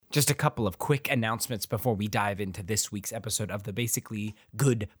Just a couple of quick announcements before we dive into this week's episode of the Basically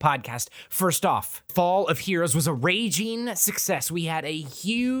Good podcast. First off, Fall of Heroes was a raging success. We had a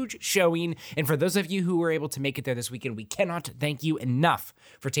huge showing, and for those of you who were able to make it there this weekend, we cannot thank you enough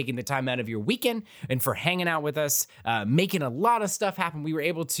for taking the time out of your weekend and for hanging out with us, making a lot of stuff happen. We were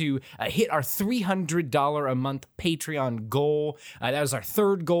able to hit our $300 a month Patreon goal. That was our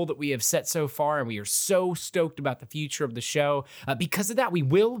third goal that we have set so far, and we are so stoked about the future of the show. Because of that, we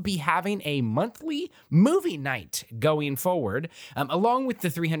will be having a monthly movie night going forward. Along with the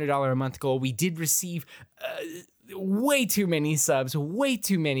 $300 a month goal, we did receive way too many subs, way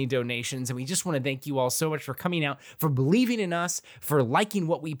too many donations, and we just want to thank you all so much for coming out, for believing in us, for liking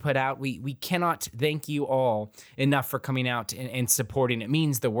what we put out. We cannot thank you all enough for coming out and supporting. It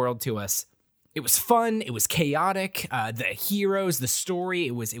means the world to us. It was fun. It was chaotic. The heroes, the story,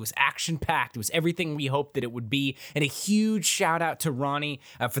 it was action-packed. It was everything we hoped that it would be. And a huge shout out to Ronnie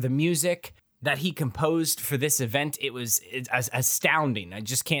for the music that he composed for this event. It's astounding. I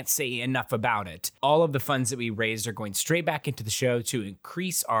just can't say enough about it. All of the funds that we raised are going straight back into the show to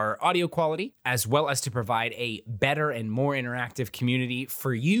increase our audio quality, as well as to provide a better and more interactive community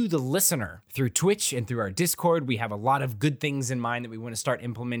for you, the listener. Through Twitch and through our Discord, we have a lot of good things in mind that we want to start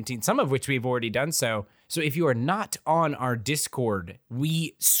implementing, some of which we've already done so. So if you are not on our Discord,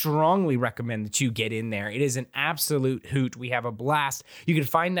 we strongly recommend that you get in there. It is an absolute hoot. We have a blast. You can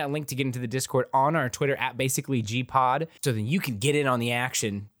find that link to get into the Discord on our Twitter at BasicallyGPod, so then you can get in on the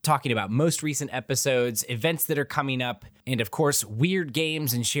action, talking about most recent episodes, events that are coming up, and of course, weird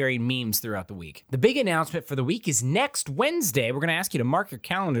games and sharing memes throughout the week. The big announcement for the week is next Wednesday. We're going to ask you to mark your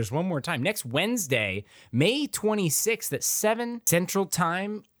calendars one more time. Next Wednesday, May 26th at 7 Central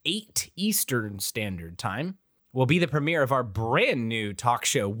Time, 8 Eastern Standard Time, will be the premiere of our brand new talk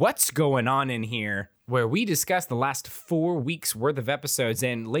show, What's Going On in Here?, where we discuss the last 4 weeks worth of episodes.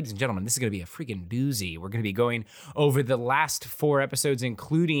 And ladies and gentlemen, this is going to be a freaking doozy. We're going to be going over the last 4 episodes,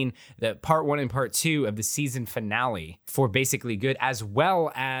 including the part 1 and part 2 of the season finale for Basically Good, as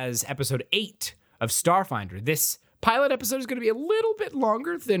well as episode 8 of Starfinder. This pilot episode is going to be a little bit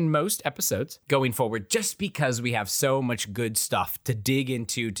longer than most episodes going forward, just because we have so much good stuff to dig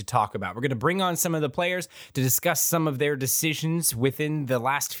into, to talk about. We're going to bring on some of the players to discuss some of their decisions within the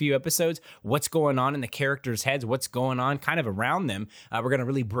last few episodes, what's going on in the characters' heads, what's going on kind of around them. We're going to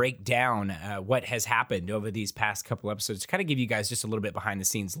really break down what has happened over these past couple episodes to kind of give you guys just a little bit behind the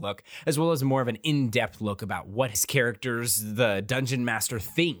scenes look, as well as more of an in-depth look about what his characters, the Dungeon Master,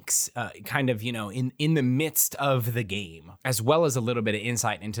 thinks kind of, in the midst of the game, as well as a little bit of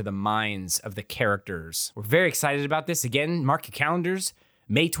insight into the minds of the characters. We're very excited about this. Again, mark your calendars,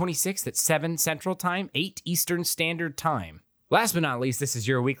 May 26th at 7 Central Time, 8 Eastern Standard Time. Last but not least, this is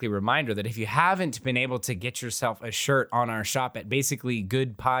your weekly reminder that if you haven't been able to get yourself a shirt on our shop at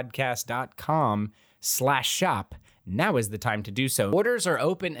basicallygoodpodcast.com/shop, now is the time to do so. Orders are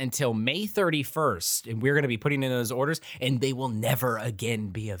open until May 31st, and we're going to be putting in those orders, and they will never again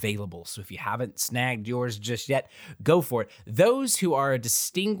be available. So if you haven't snagged yours just yet, go for it. Those who are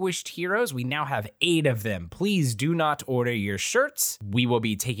distinguished heroes, we now have 8 of them. Please do not order your shirts. We will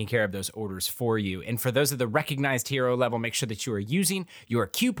be taking care of those orders for you. And for those of the recognized hero level, make sure that you are using your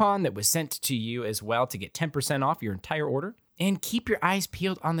coupon that was sent to you as well to get 10% off your entire order. And keep your eyes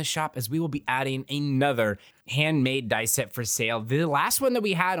peeled on the shop, as we will be adding another handmade dice set for sale. The last one that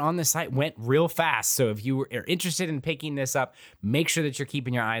we had on the site went real fast. So if you are interested in picking this up, make sure that you're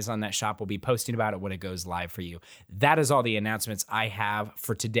keeping your eyes on that shop. We'll be posting about it when it goes live for you. That is all the announcements I have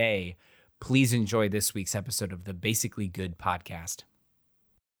for today. Please enjoy this week's episode of the Basically Good podcast.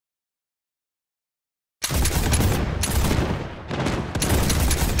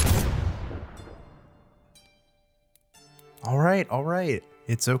 All right.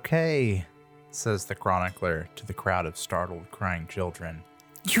 It's okay, says the chronicler to the crowd of startled, crying children.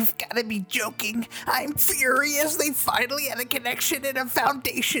 You've got to be joking. I'm furious. They finally had a connection and a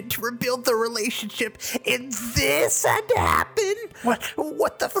foundation to rebuild the relationship, and this had to happen?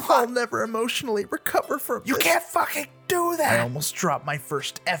 What the fuck? I'll never emotionally recover from You this. can't fucking do that. I almost dropped my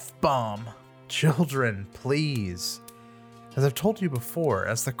first F-bomb. Children, please. As I've told you before,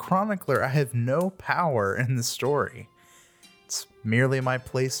 as the chronicler, I have no power in the story. It's merely my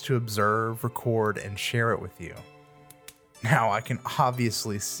place to observe, record, and share it with you. Now, I can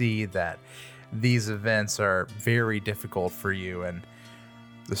obviously see that these events are very difficult for you, and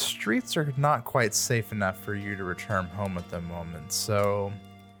the streets are not quite safe enough for you to return home at the moment, so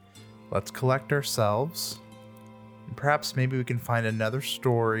let's collect ourselves, and perhaps maybe we can find another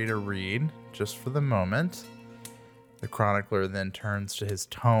story to read, just for the moment. The chronicler then turns to his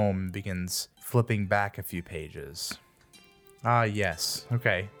tome and begins flipping back a few pages. Ah, yes.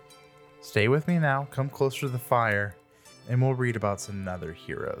 Okay. Stay with me now. Come closer to the fire, and we'll read about some other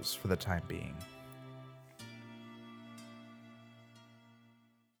heroes for the time being.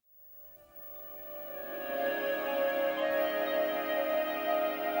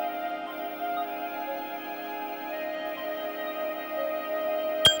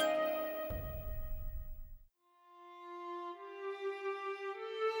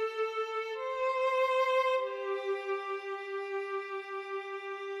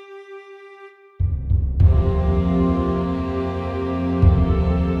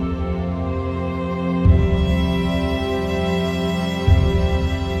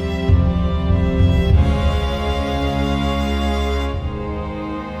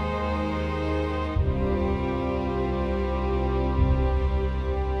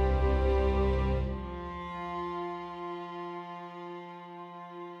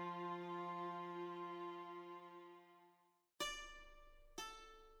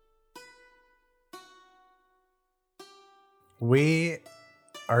 We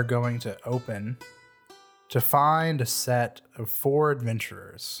are going to open to find a set of 4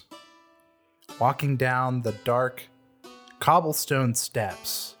 adventurers walking down the dark cobblestone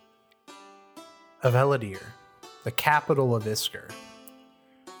steps of Elidir, the capital of Isker.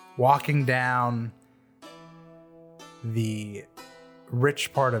 Walking down the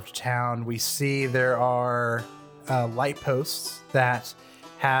rich part of town, we see there are light posts that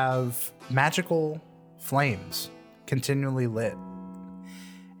have magical flames continually lit.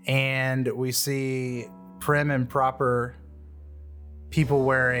 And we see prim and proper people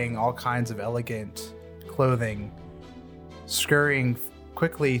wearing all kinds of elegant clothing, scurrying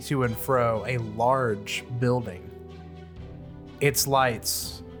quickly to and fro a large building. Its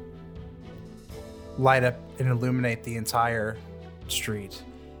lights light up and illuminate the entire street.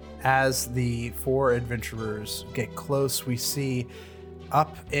 As the 4 adventurers get close, we see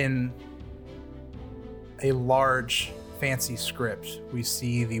up in a large fancy script, we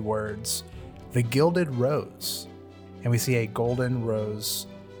see the words, "The Gilded Rose," and we see a golden rose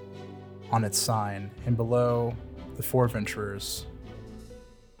on its sign. And below the 4 adventurers,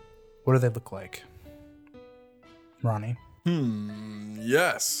 what do they look like? Ronnie?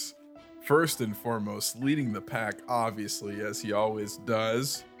 Yes. First and foremost, leading the pack, obviously, as he always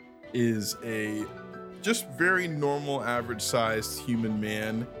does, is a just very normal, average-sized human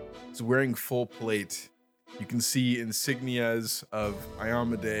man. He's wearing full plate. You can see insignias of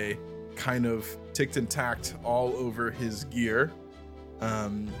Iomade kind of ticked and tacked all over his gear.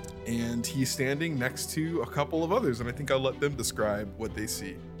 And he's standing next to a couple of others, and I think I'll let them describe what they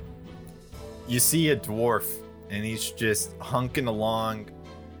see. You see a dwarf, and he's just hunking along.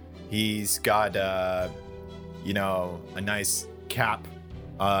 He's got, a nice cap.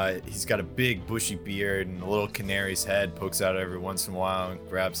 He's got a big bushy beard, and a little canary's head pokes out every once in a while and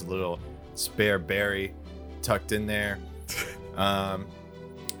grabs a little spare berry tucked in there. And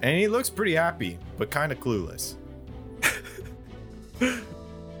he looks pretty happy, but kind of clueless.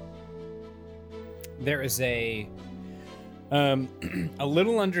 There is a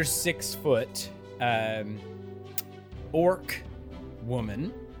little under 6 foot orc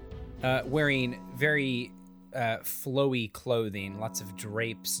woman wearing very flowy clothing, lots of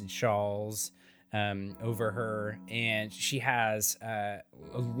drapes and shawls over her, and she has a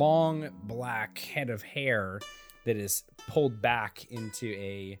long black head of hair that is pulled back into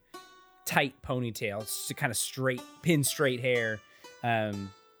a tight ponytail. It's just a kind of straight, pin straight hair. And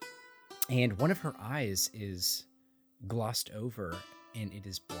one of her eyes is glossed over, and it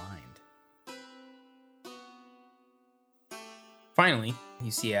is blind. Finally,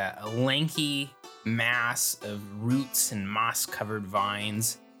 you see a lanky mass of roots and moss-covered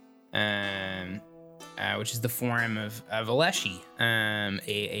vines, which is the form of Aleshi,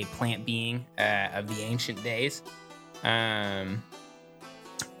 a plant being of the ancient days.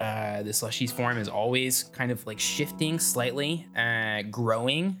 This Leshy's form is always kind of like shifting slightly,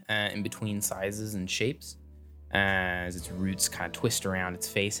 growing in between sizes and shapes as its roots kind of twist around its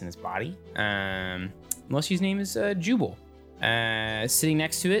face and its body. Leshy's name is Jubal. Sitting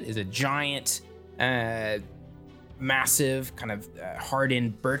next to it is a giant, massive, kind of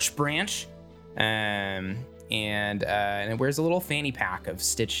hardened birch branch, and it wears a little fanny pack of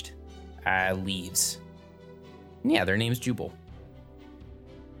stitched leaves. And yeah, their name's Jubal.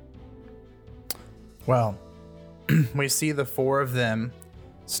 Well, we see the 4 of them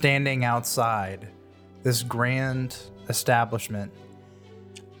standing outside this grand establishment.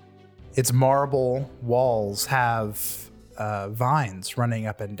 Its marble walls have vines running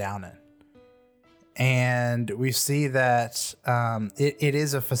up and down it. And we see that it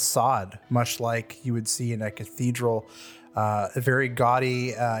is a facade, much like you would see in a cathedral, very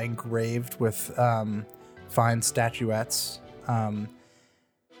gaudy, engraved with fine statuettes.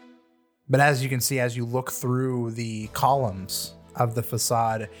 But as you can see, as you look through the columns of the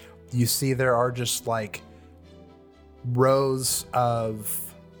facade, you see there are just like rows of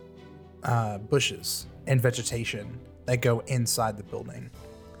bushes and vegetation that go inside the building.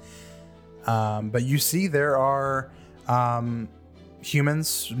 But you see there are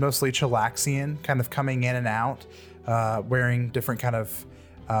humans, mostly Chilaxian, kind of coming in and out, wearing different kind of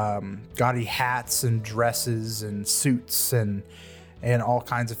gaudy hats and dresses and suits and all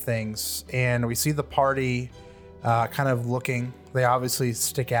kinds of things. And we see the party kind of looking. They obviously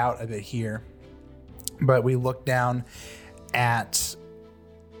stick out a bit here. But we look down at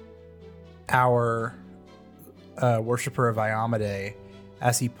our worshiper of Iamade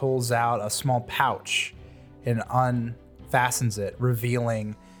as he pulls out a small pouch and unfastens it,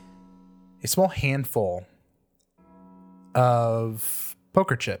 revealing a small handful of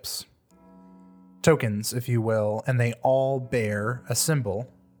poker chips. Tokens, if you will, and they all bear a symbol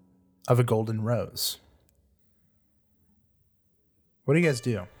of a golden rose. What do you guys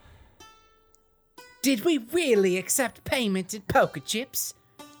do? Did we really accept payment in poker chips?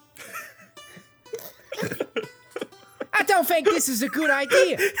 I don't think this is a good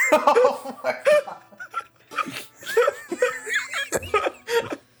idea. Oh my God.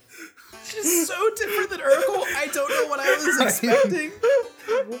 Just so different than Urkel. I don't know what I was expecting.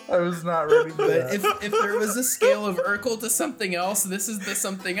 I was not ready for that. If there was a scale of Urkel to something else, this is the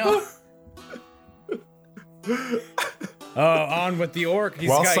something else. Oh, on with the orc. He's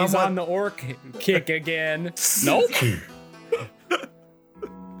on the orc kick again. Nope.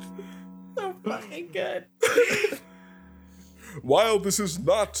 So fucking good. While this is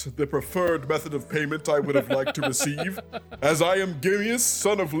not the preferred method of payment I would have liked to receive, as I am Gilius,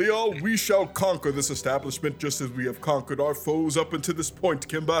 son of Leal, we shall conquer this establishment just as we have conquered our foes up until this point,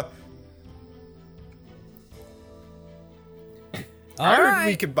 Kimba. I heard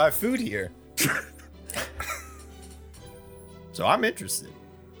we could buy food here. So I'm interested.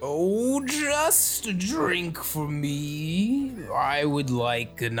 Oh, just a drink for me. I would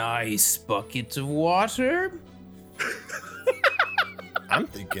like a nice bucket of water I'm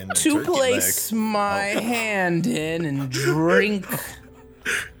thinking a to turkey place my hand in and drink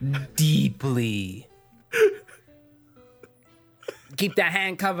deeply. Keep that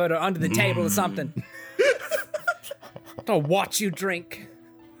hand covered or under the table or something. Don't watch you drink.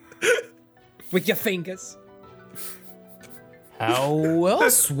 With your fingers. How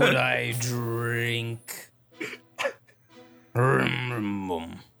else would I drink? I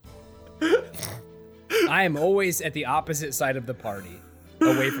am always at the opposite side of the party.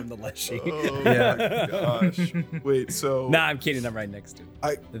 Away from the Leshy. Yeah. Gosh. Wait, so... Nah, I'm kidding. I'm right next to him.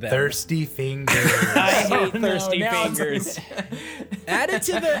 Thirsty fingers. I hate thirsty fingers. Add it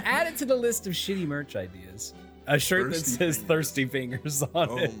to the list of shitty merch ideas. A shirt that says thirsty fingers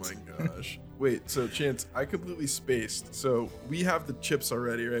on it. Oh my gosh. Wait, so Chance, I completely spaced. So we have the chips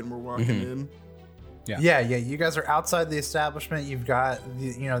already, right? And we're walking in. Yeah. You guys are outside the establishment. You've got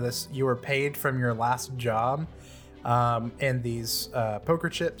this. You were paid from your last job, and these poker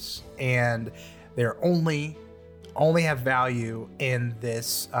chips, and they're only have value in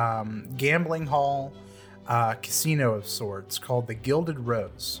this gambling hall, casino of sorts called the Gilded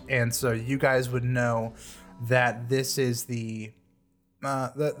Rose. And so you guys would know that this is the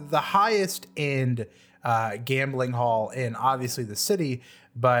highest end gambling hall in obviously the city,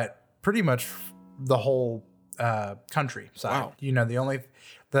 but pretty much the whole countryside. Wow.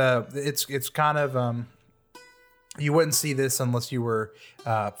 It's kind of you wouldn't see this unless you were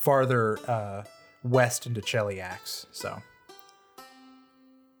farther west into Cheliax. So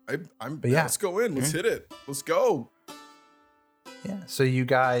let's go in. Let's hit it. Let's go. Yeah. So you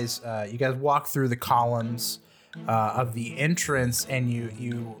guys walk through the columns of the entrance, and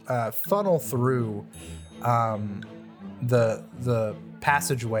you funnel through the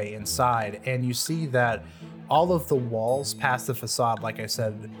passageway inside, and you see that all of the walls past the facade, like I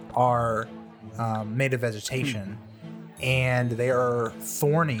said, are made of vegetation, and they are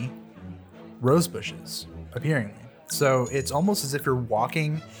thorny rose bushes, appearingly. So it's almost as if you're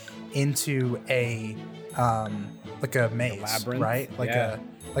walking into a like a maze, labyrinth, right? Like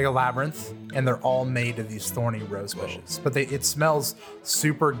a labyrinth, and they're all made of these thorny rose bushes. But it smells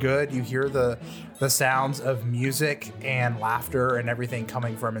super good. You hear the sounds of music and laughter and everything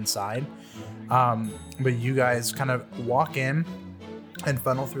coming from inside. But you guys kind of walk in and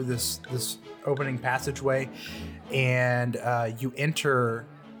funnel through this opening passageway, and you enter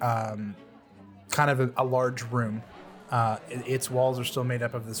kind of a large room. Its walls are still made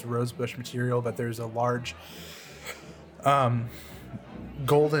up of this rosebush material, but there's a large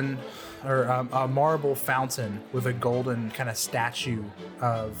golden or a marble fountain with a golden kind of statue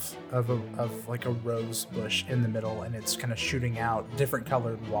of like a rose bush in the middle, and it's kind of shooting out different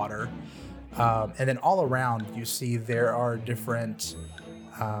colored water. And then all around you see there are different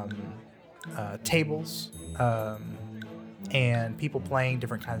tables and people playing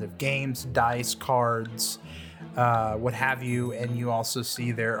different kinds of games, dice, cards, what have you. And you also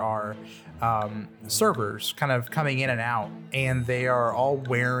see there are servers kind of coming in and out, and they are all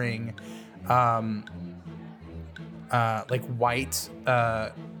wearing like white,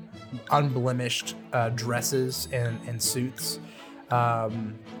 unblemished dresses and suits,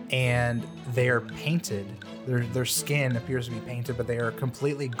 and they are painted. Their skin appears to be painted, but they are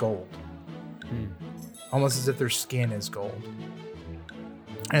completely gold, almost as if their skin is gold.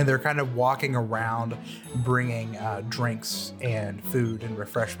 And they're kind of walking around bringing drinks and food and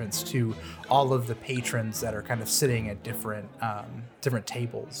refreshments to all of the patrons that are kind of sitting at different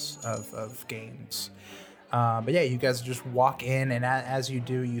tables of games. But yeah, you guys just walk in, and as you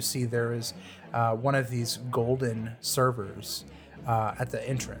do, you see there is one of these golden servers at the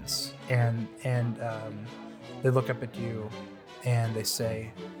entrance. And they look up at you and they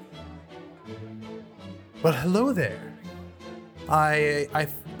say, "Well, hello there. I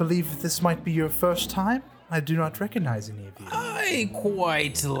believe this might be your first time. I do not recognize any of you." I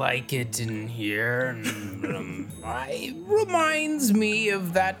quite like it in here. It reminds me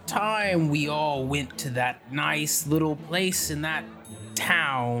of that time we all went to that nice little place in that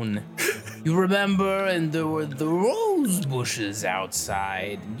town. You remember? And there were the rose bushes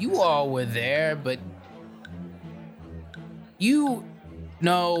outside. You all were there, but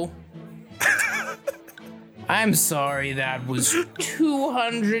no. I'm sorry, that was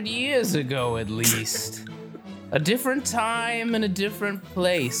 200 years ago at least. A different time and a different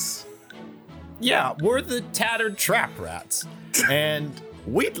place. Yeah, we're the Tattered Trap Rats, and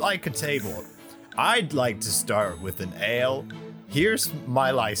we'd like a table. I'd like to start with an ale. Here's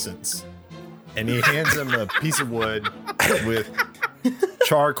my license. And he hands him a piece of wood with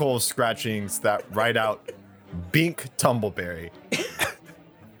charcoal scratchings that write out Bink Tumbleberry.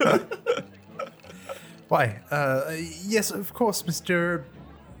 Why? Yes, of course, Mr.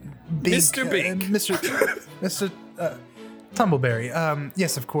 Bink. Mr. Bink. Mr. Tumbleberry.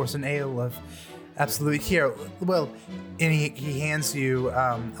 Yes, of course, an ale of absolutely here. Well, and he hands you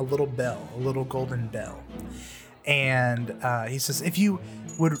a little bell, a little golden bell, and he says, if you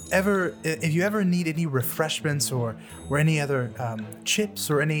ever need any refreshments or any other chips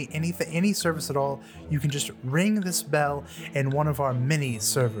or any service at all, you can just ring this bell, and one of our many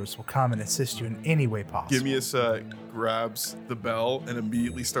servers will come and assist you in any way possible. Give me a sec. Grabs the bell and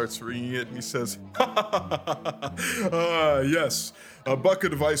immediately starts ringing it, and he says, yes, a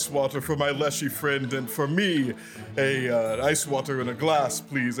bucket of ice water for my leshy friend, and for me, ice water in a glass,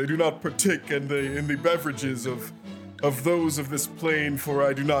 please. I do not partake in the beverages of those of this plane, for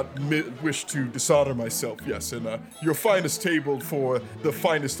I do not wish to dishonor myself. Yes, and your finest table for the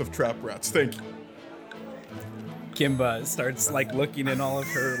finest of trap rats. Thank you. Kimba starts looking in all of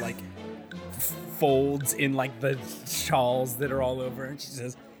her folds in the shawls that are all over, and she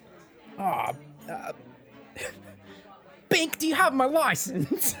says, Bink, do you have my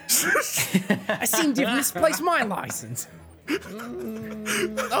license? I seem to have misplaced my license.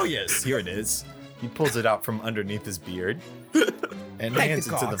 Oh yes, here it is. He pulls it out from underneath his beard and hands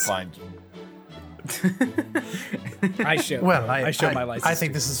it to the fine. I show my license. I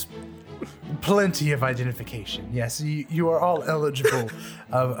think this is plenty of identification. Yes, you are all eligible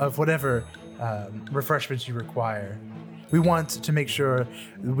of whatever refreshments you require. We want to make sure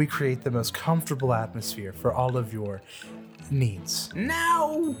that we create the most comfortable atmosphere for all of your needs.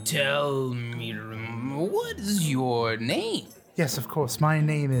 Now tell me, what is your name? Yes, of course. My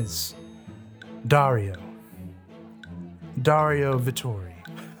name is Dario Vittori.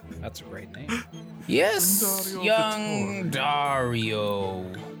 That's a great name. Yes, Dario young Dario.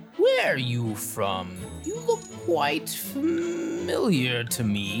 Where are you from? You look quite familiar to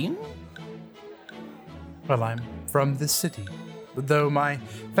me. Well, I'm from this city, though my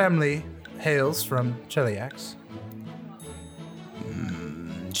family hails from Cheliax.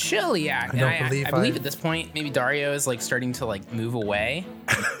 Chiliac. I believe at this point, maybe Dario is starting to move away,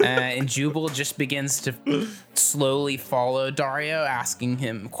 and Jubal just begins to slowly follow Dario, asking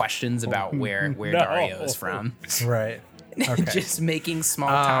him questions about where Dario is from. Right. Okay. Just making small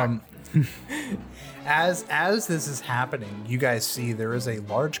talk. As this is happening, you guys see there is a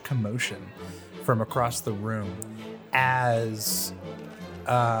large commotion from across the room as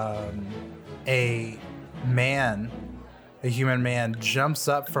a human man jumps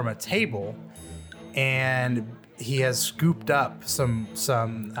up from a table and he has scooped up some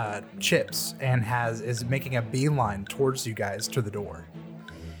chips and is making a beeline towards you guys to the door.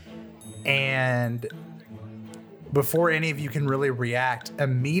 And before any of you can really react,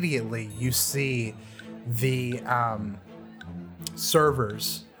 immediately you see the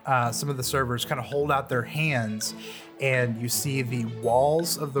servers, some of the servers kind of hold out their hands, and you see the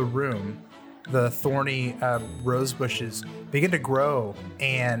walls of the room, the thorny rose bushes, begin to grow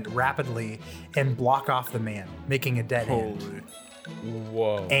and rapidly and block off the man, making a dead end.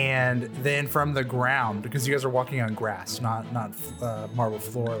 Whoa. And then from the ground, because you guys are walking on grass, not marble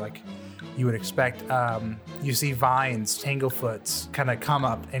floor like you would expect, you see vines, tanglefoots, kind of come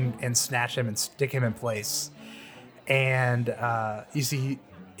up and snatch him and stick him in place. And you see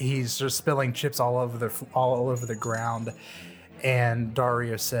he's just spilling chips all over the ground. And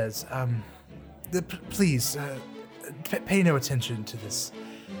Dario says, "Please, pay no attention to this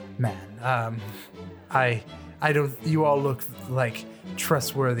man. I don't. You all look like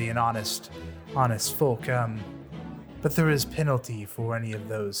trustworthy and honest folk. But there is penalty for any of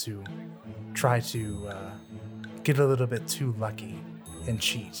those who try to get a little bit too lucky and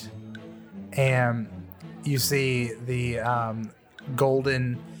cheat." And you see the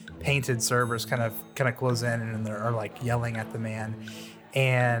golden painted servers kind of close in, and they're like yelling at the man.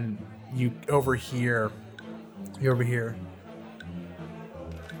 And you overhear.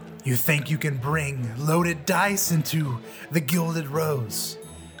 "You think you can bring loaded dice into the Gilded Rose?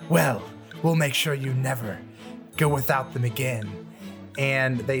 Well, we'll make sure you never go without them again."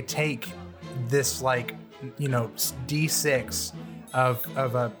 And they take this D6 of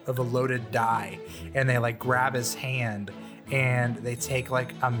a loaded die, and they like grab his hand, and they take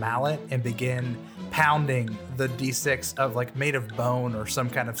like a mallet and begin pounding the D6 of like made of bone or some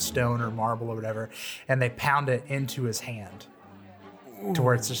kind of stone or marble or whatever, and they pound it into his hand to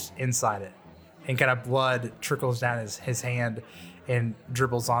where it's just inside it, and kind of blood trickles down his hand and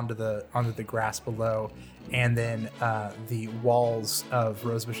dribbles onto the grass below, and then the walls of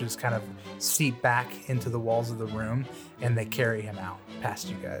rose bushes kind of seep back into the walls of the room, and they carry him out past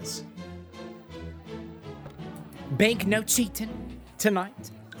you guys. Bank no cheating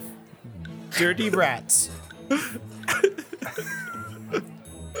tonight. Dirty rats.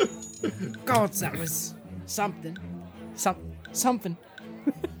 God, that was something. Something.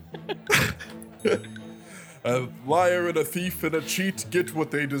 A liar and a thief and a cheat get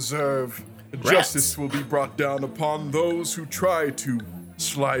what they deserve. Justice will be brought down upon those who try to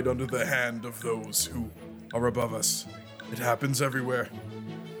slide under the hand of those who are above us. It happens everywhere.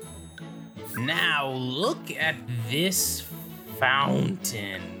 Now look at this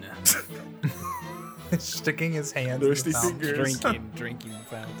fountain. Sticking his hands Thirsty in the fountain. fingers. Drinking the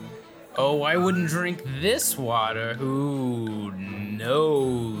fountain. Oh, I wouldn't drink this water. Who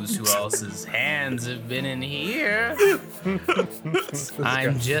knows who else's hands have been in here?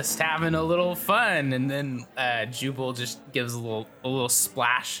 I'm just having a little fun. And then Jubal just gives a little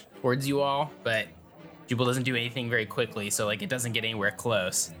splash towards you all, but Jubal doesn't do anything very quickly, so like it doesn't get anywhere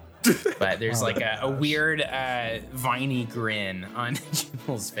close. But there's like a weird viney grin on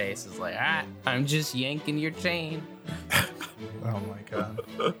Jubal's face. It's like, I'm just yanking your chain. Oh my god.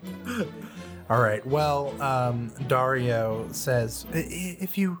 All right. Well, Dario says,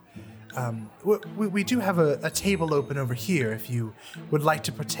 if you, we do have a table open over here. If you would like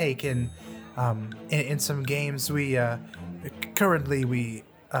to partake in some games, we currently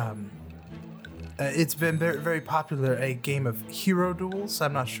it's been very, very popular, a game of hero duels.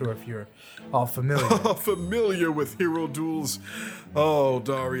 I'm not sure if you're all familiar. Familiar with hero duels? Oh,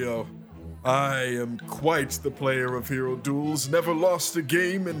 Dario. I am quite the player of hero duels. Never lost a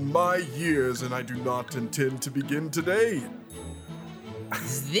game in my years, and I do not intend to begin today.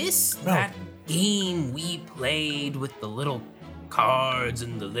 Is this that game we played with the little cards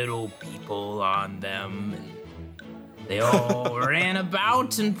and the little people on them? And they all ran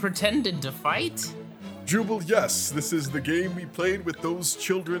about and pretended to fight? Jubal, yes, this is the game we played with those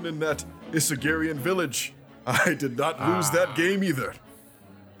children in that Isagarian village. I did not lose that game either.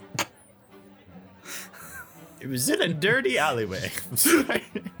 It was in a dirty alleyway. I'm sorry.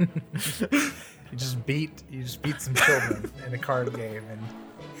 You just beat some children in a card game, and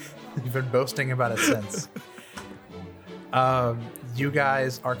you've been boasting about it since. You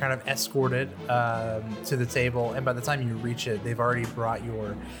guys are kind of escorted to the table, and by the time you reach it, they've already brought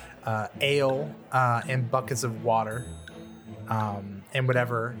your ale and buckets of water, and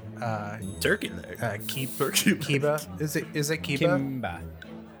whatever Turkey leg. Kiba. Is it Kiba?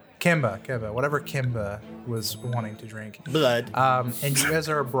 Kimba, whatever Kimba was wanting to drink. Blood. And you guys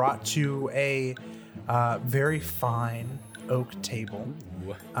are brought to a very fine oak table.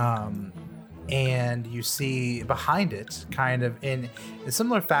 And you see behind it, kind of in a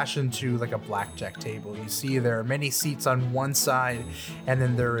similar fashion to like a blackjack table, you see there are many seats on one side, and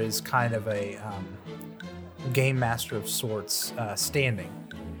then there is kind of a game master of sorts standing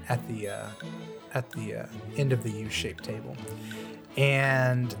at the end of the U-shaped table.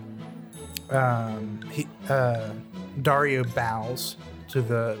 And Dario bows to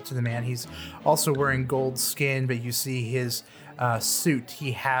the man. He's also wearing gold skin, but you see his suit.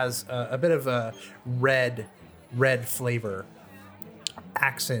 He has a bit of a red flavor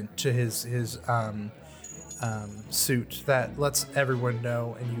accent to his suit that lets everyone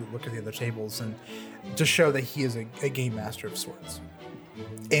know. And you look at the other tables and to show that he is a game master of sorts.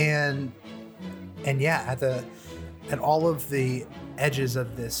 And yeah, at all of the edges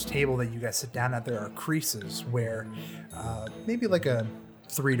of this table that you guys sit down at, there are creases where maybe like a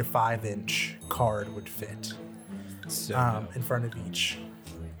 3 to 5 inch card would fit in front of each.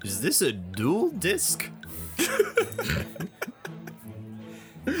 Is this a dual disc?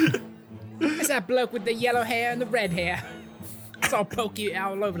 It's that bloke with the yellow hair and the red hair. It's all pokey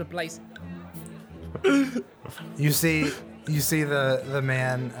all over the place. You see the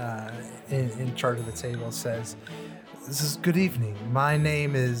man in charge of the table says, "This is good evening. My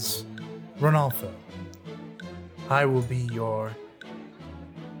name is Ronaldo. I will be your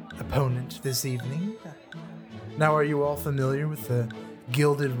opponent this evening. Now, are you all familiar with the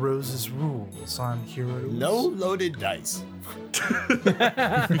Gilded Roses rules on Heroes?" No loaded dice.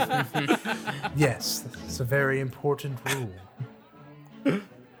 Yes, it's a very important rule.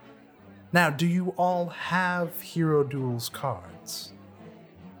 Now, do you all have Hero Duels cards?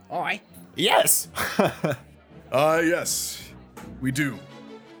 Aye. Yes. Yes, we do.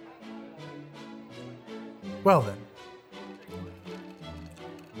 Well then.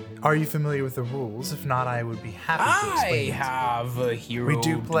 Are you familiar with the rules? If not, I would be happy to I explain it. have a hero We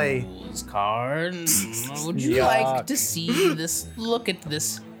do play- duels card. Would you like to see this? Look at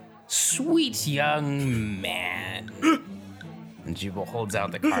this sweet young man. And Jubal holds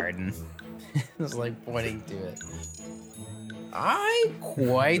out the card and is like pointing to it. I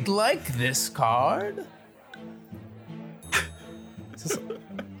quite like this card.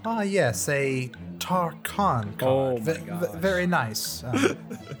 Ah, yes, a Tarkan card. Oh my gosh. Very nice.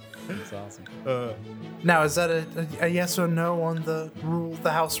 That's awesome. Now, is that a yes or no on the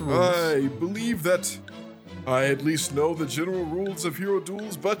house rules? I believe that I at least know the general rules of hero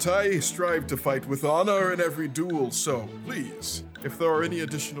duels, but I strive to fight with honor in every duel, so please, if there are any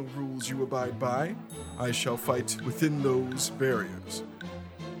additional rules you abide by, I shall fight within those barriers.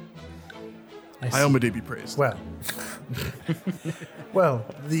 I see. Iomedae be praised. Well, well,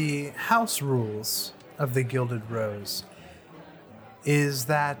 the house rules of the Gilded Rose is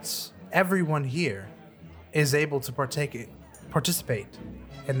that everyone here is able to participate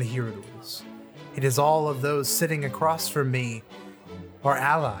in the hero duels. It is all of those sitting across from me are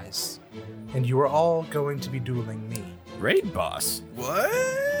allies, and you are all going to be dueling me. Raid boss.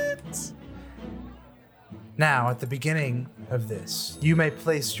 What? Now, at the beginning of this, you may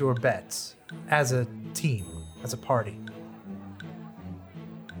place your bets as a team, as a party.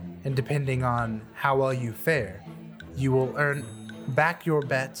 And depending on how well you fare, you will earn back your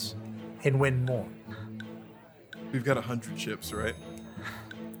bets and win more. We've got 100 chips, right?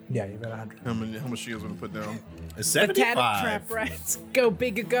 Yeah, you got 100. How much you guys want to put down? A The tattered 75. trap rats. Go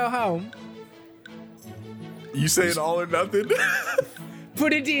big or go home. You saying all or nothing?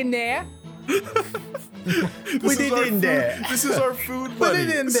 Put it in there. Put it in there. This is our food money.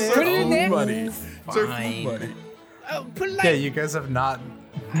 it in This is there. our Put it in food there. money. It's our food Fine. money. Oh, put like Yeah, you guys have not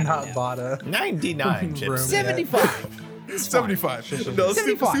bought a 99 room chips. 75. 75. No, let's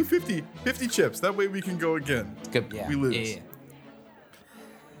do 75. 50. 50 chips. That way we can go again. Good. Yeah. We lose. Yeah.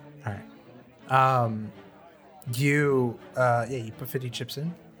 All right. You put 50 chips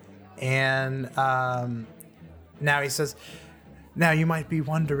in, and now he says, now you might be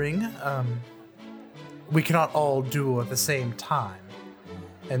wondering, we cannot all duel at the same time,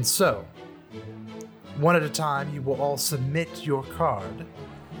 and so one at a time you will all submit your card,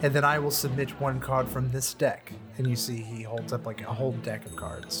 and then I will submit one card from this deck. And you see he holds up like a whole deck of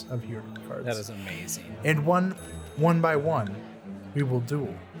cards, of hero cards. That is amazing. And one by one, we will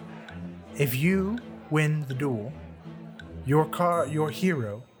duel. If you win the duel, your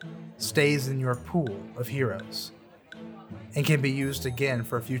hero stays in your pool of heroes and can be used again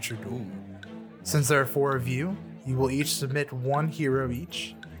for a future duel. Since there are 4 of you, you will each submit 1 hero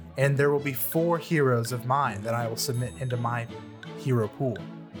each, and there will be 4 heroes of mine that I will submit into my hero pool.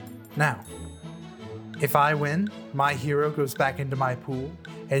 Now, if I win, my hero goes back into my pool,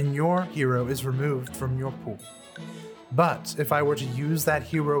 and your hero is removed from your pool. But if I were to use that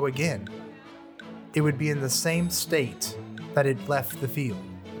hero again, it would be in the same state that it left the field.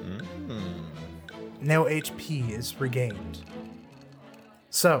 No HP is regained.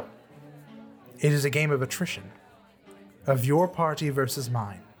 So, it is a game of attrition. Of your party versus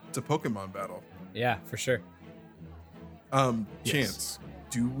mine. It's a Pokemon battle. Yeah, for sure. Chance,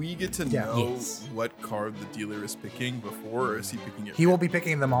 do we get to Yeah. know Yes. what card the dealer is picking before, or is he picking it? He will be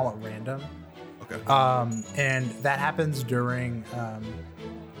picking them all at random. Okay. And that happens during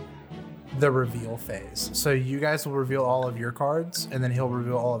the reveal phase. So you guys will reveal all of your cards, and then he'll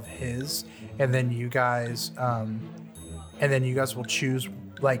reveal all of his, and then you guys will choose,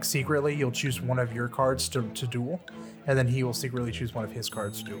 like, secretly. You'll choose one of your cards to duel, and then he will secretly choose one of his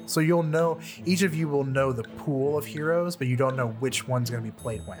cards to duel. So you'll know, each of you will know the pool of heroes, but you don't know which one's going to be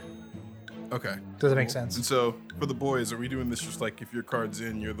played when. Okay. Does that make And sense? so, for the boys, are we doing this just like if your card's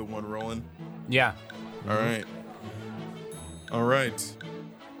in, you're the one rolling? Yeah. All right. All right.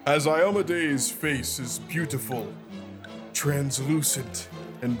 As Iomede's face is beautiful, translucent,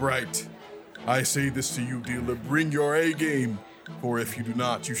 and bright, I say this to you, dealer, bring your A game, for if you do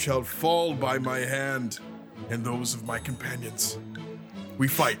not, you shall fall by my hand and those of my companions. We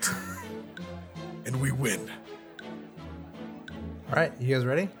fight, and we win. All right, you guys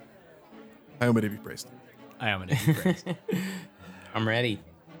ready? Iomede be praised. I am gonna be praised. I'm ready.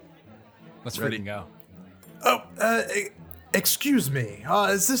 Let's Ready. freaking go. Oh, excuse me.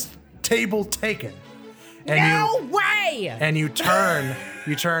 Is this table taken? And way! And you turn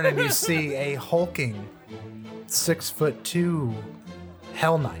and you see a hulking 6'2"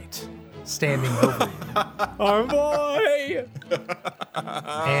 Hell Knight standing over you. Our boy!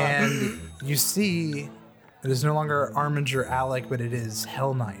 And you see it is no longer Arminger Alec, but it is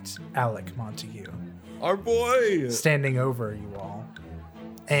Hell Knight Alec Montague Our boy! standing over you all.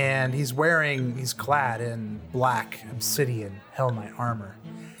 And he's clad in black obsidian Hell Knight armor.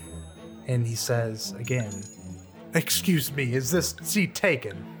 And he says again, "Excuse me, is this seat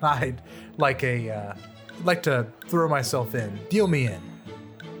taken? I'd like to throw myself in. Deal me in."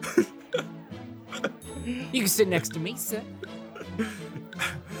 You can sit next to me, sir.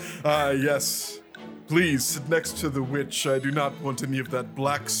 Yes. Please sit next to the witch. I do not want any of that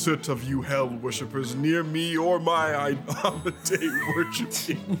black soot of you hell worshippers near me or my Iomede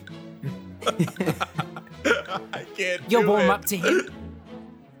worshiping. I can't You'll do warm it. up to him.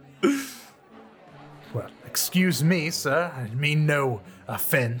 Well, excuse me, sir. I mean no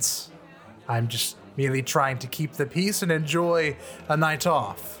offense. I'm just merely trying to keep the peace and enjoy a night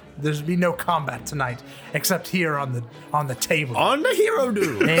off. There's be no combat tonight, except here on the table. On the hero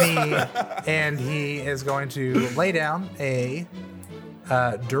dude. And he is going to lay down a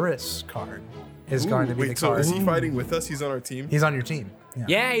Duris card. Is going to be Wait, the so card. is he fighting with us? He's on our team? He's on your team. Yeah.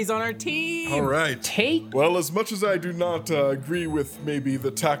 Yeah, he's on our team. All right. Take Well, as much as I do not agree with maybe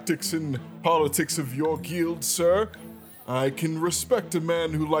the tactics and politics of your guild, sir, I can respect a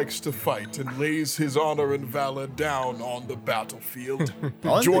man who likes to fight and lays his honor and valor down on the battlefield.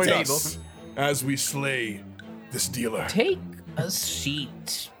 On the Join table. us as we slay this dealer. Take a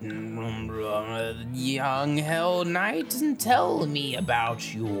seat, young Hell Knight, and tell me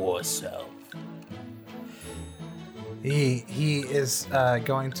about yourself. He is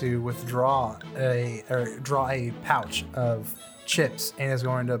going to draw a pouch of chips and is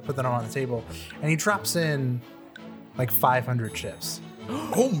going to put them on the table, and he drops in like 500 chips,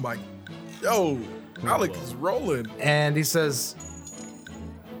 Oh my. Yo, Alec is rolling. and he says,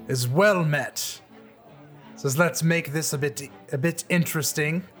 "Is well met." Says, "Let's make this a bit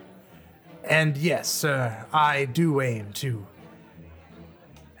interesting." And yes, sir, I do aim to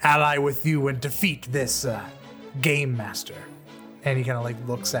ally with you and defeat this game master. And he kind of like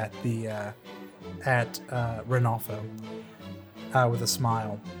looks at the Renalfo with a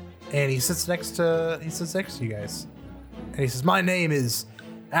smile, and he sits next to you guys, and he says, "My name is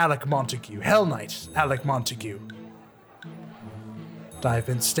Alec Montague, Hell Knight Alec Montague. I've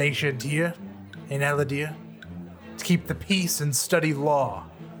been stationed here in Eladir to keep the peace and study law.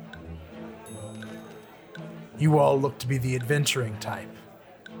 You all look to be the adventuring type.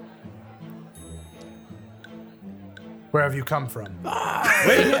 Where have you come from?" We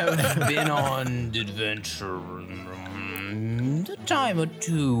have been on adventure a time or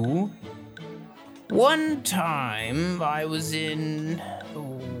two. One time I was in.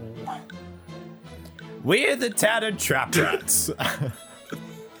 We're the Tattered Trap Rats.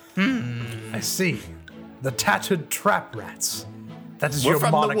 I see. The Tattered Trap Rats. That is We're your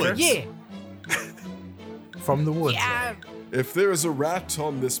from the moniker? woods. Yeah. From the woods. Yeah. If there is a rat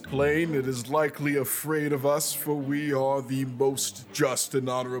on this plane, it is likely afraid of us, for we are the most just and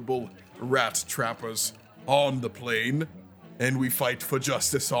honorable rat trappers on the plane, and we fight for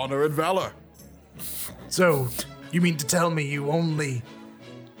justice, honor, and valor. So, you mean to tell me you only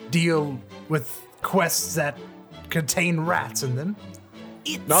deal with quests that contain rats in them?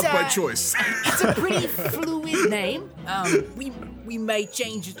 It's, Not by choice. It's a pretty fluid name. We may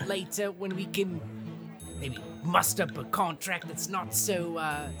change it later when we can maybe muster up a contract that's not so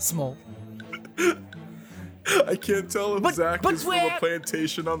small. I can't tell if Zach is from a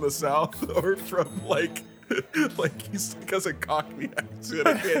plantation on the south or from like he's has a Cockney accent.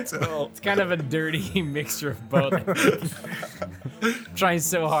 I can't tell. It's kind of a dirty mixture of both. Trying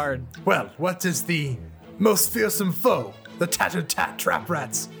so hard. Well, what is the most fearsome foe the Tattered Trap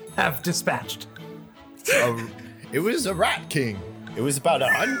Rats have dispatched? It was a rat king. It was about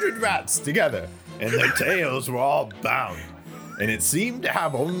 100 rats together, and their tails were all bound, and it seemed to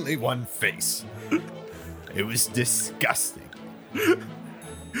have only one face. It was disgusting.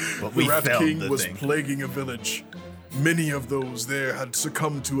 But The Rat King was plaguing a village. Many of those there had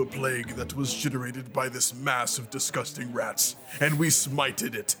succumbed to a plague that was generated by this mass of disgusting rats, and we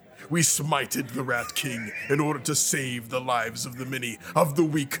smited it. We smited the Rat King in order to save the lives of the many, of the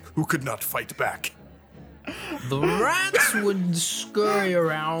weak who could not fight back. The rats would scurry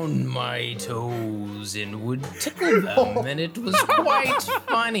around my toes and would tickle them, and it was quite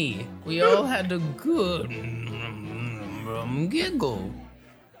funny. We all had a good giggle.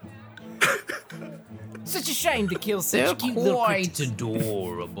 Such a shame to kill such They're cute little quite creatures.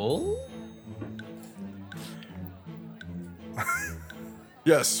 adorable.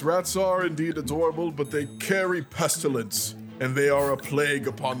 Yes, rats are indeed adorable, but they carry pestilence, and they are a plague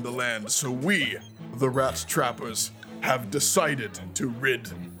upon the land. So we, the rat trappers, have decided to rid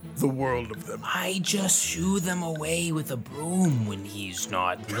the world of them. I just shoo them away with a broom when he's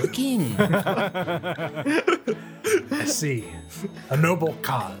not looking. I see. A noble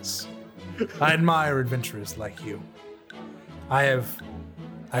cause. I admire adventurers like you. I've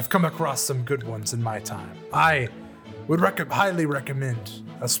come across some good ones in my time. I would highly recommend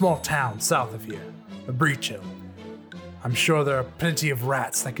a small town south of here, a Breach Hill. I'm sure there are plenty of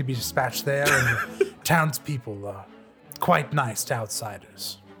rats that could be dispatched there, and the townspeople are quite nice to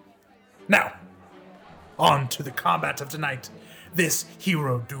outsiders. Now, on to the combat of tonight, this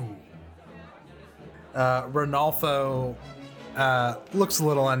hero duel. Ronaldo looks a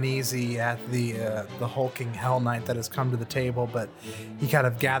little uneasy at the hulking Hell Knight that has come to the table, but he kind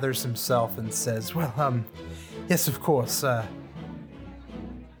of gathers himself and says, well, yes, of course.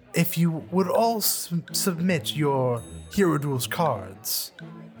 If you would all submit your Hero Duels cards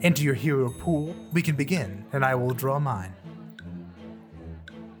into your hero pool, we can begin, and I will draw mine.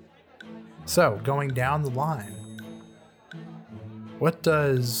 So, going down the line, what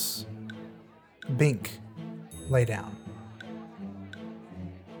does Bink lay down?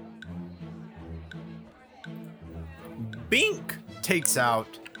 Bink takes out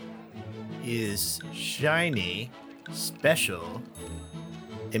his shiny, special,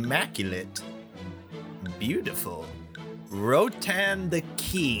 immaculate, beautiful Rotan the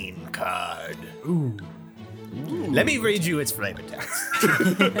Keen card. Ooh. Let me read you its flavor text.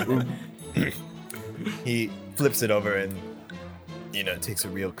 He flips it over and, takes a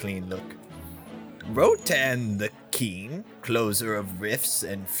real clean look. Rotan the Keen, closer of rifts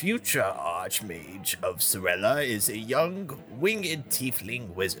and future archmage of Sorella, is a young, winged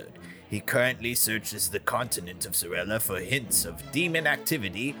tiefling wizard. He currently searches the continent of Sorella for hints of demon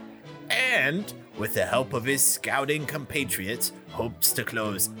activity and, with the help of his scouting compatriots, hopes to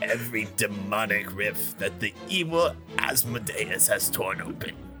close every demonic rift that the evil Asmodeus has torn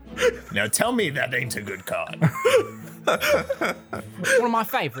open. Now tell me that ain't a good card. One of my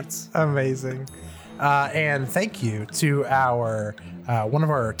favorites. Amazing. And thank you to our one of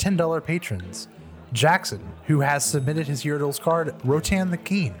our $10 patrons, Jackson, who has submitted his Hero Duels card, Rotan the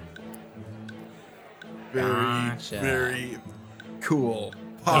Keen. Very cool.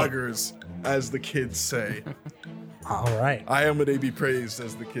 Poggers, as the kids say. All right. I am to be praised,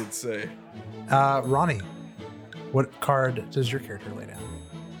 as the kids say. Ronnie, what card does your character lay down?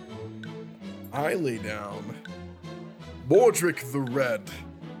 I lay down Mordric the Red.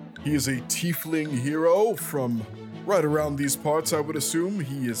 He is a tiefling hero from right around these parts, I would assume.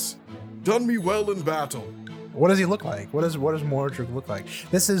 He has done me well in battle. What does he look like? What does Mordric look like?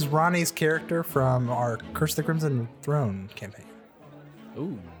 This is Ronnie's character from our Curse of the Crimson Throne campaign.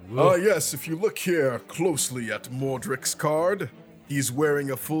 Ooh. Yes, if you look here closely at Mordric's card, he's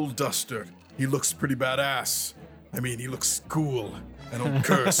wearing a full duster. He looks pretty badass. I mean, he looks cool. I don't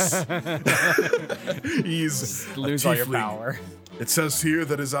curse. He's a Lose all your tiefling. power. It says here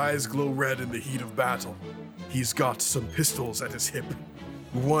that his eyes glow red in the heat of battle. He's got some pistols at his hip.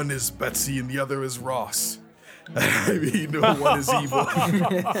 One is Betsy and the other is Ross. I mean, no one is evil.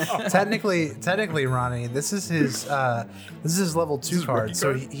 Technically, Ronnie, this is his level 2 his card. rookie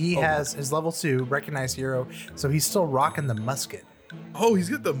So card? he has his level 2 recognized hero. So he's still rocking the musket. Oh, he's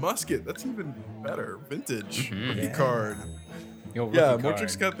got the musket. That's even better. Vintage rookie card. Yo, Yeah, rookie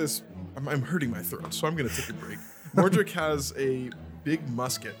Mordrick's card. got this. I'm hurting my throat, so I'm gonna take a break. Mordrick has a big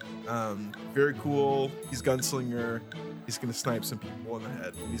musket. Very cool. He's gunslinger. He's gonna snipe some people in the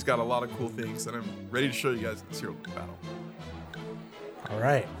head. He's got a lot of cool things that I'm ready to show you guys in this hero battle. All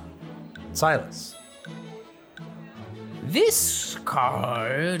right, Silas. This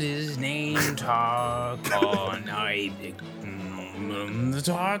card is named Tarkon. I picked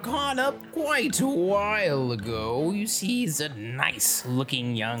Tarkon up quite a while ago. You see, he's a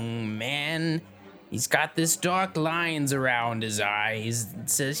nice-looking young man. He's got this dark lines around his eyes. It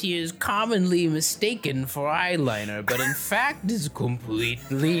says he is commonly mistaken for eyeliner, but in fact is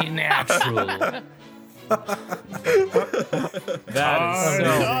completely natural.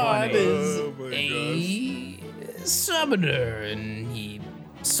 That is so Tarkon funny. is Oh my a summoner, and he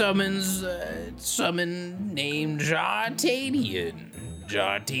summons summon named Jartanian.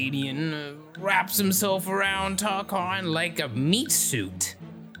 Jartanian wraps himself around Tarkon like a meat suit.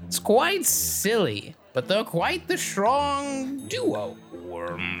 It's quite silly, but they're quite the strong duo.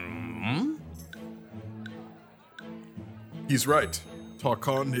 He's right.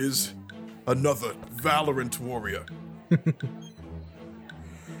 Tarkon is another Valorant warrior.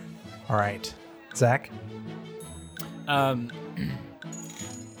 All right, Zach. I'm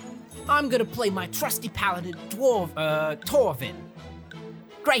gonna play my trusty paladin Torvin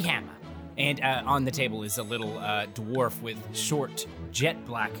Greyhammer. And on the table is a little dwarf with short jet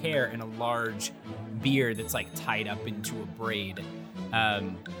black hair and a large beard that's like tied up into a braid.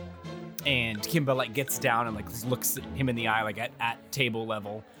 And Kimba like gets down and like looks at him in the eye like at table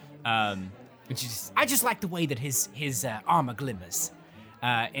level. And I just like the way that his armor glimmers.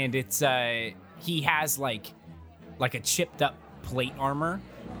 And it's he has like a chipped up plate armor.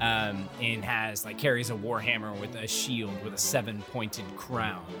 And carries a warhammer with a shield with a 7-pointed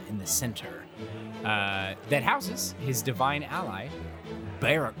crown in the center that houses his divine ally,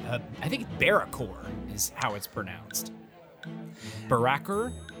 I think Barakor is how it's pronounced.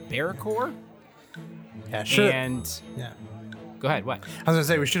 Barakor? Yeah, sure. And Yeah, go ahead, what? I was gonna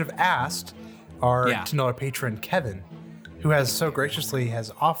say we should have asked our Yeah. $10 patron Kevin, who has so graciously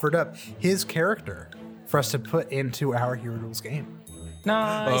has offered up his character for us to put into our Hero Duels game.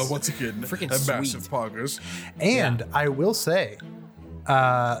 Nice. Once again, Freaking a massive sweet. progress. And I will say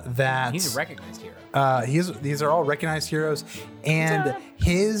that He's a recognized hero. these are all recognized heroes, and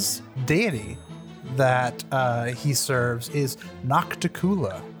his deity that he serves is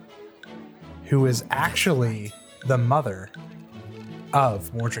Nocticula, who is actually the mother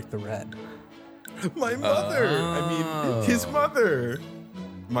of Mordrick the Red. My mother. I mean, his mother.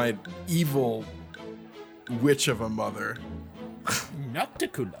 My evil witch of a mother.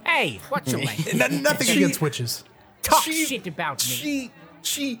 Nocticula. Hey, what's your name? Nothing against witches. Talk She- shit about me.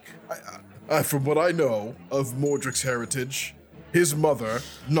 From what I know of Mordrick's heritage, his mother,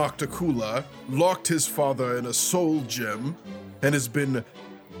 Nocticula, locked his father in a soul gem and has been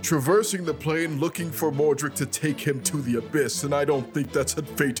traversing the plane looking for Mordrick to take him to the abyss, and I don't think that's a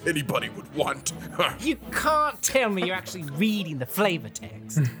fate anybody would want. You can't tell me you're actually reading the flavor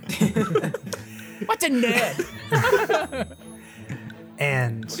text. What a nerd.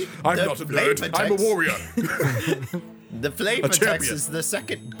 And I'm The not a nerd, flavor I'm a text. warrior. The flavor text champion. is the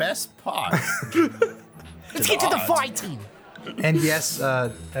second best part. Let's get to the fighting. and yes,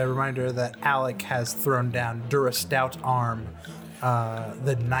 a reminder that Alec has thrown down Dura Stout Arm,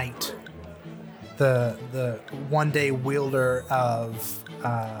 the knight, the one-day wielder of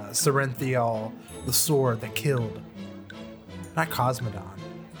Cerinthial, the sword that killed. Not Cosmodon.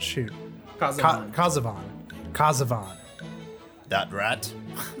 Shoot. Kazavan. That rat.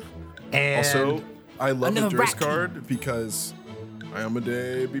 And Also, I love the Another Durst rat king. card because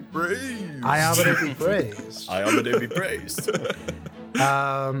Iamade be praised. Iamade be praised. I am to be praised.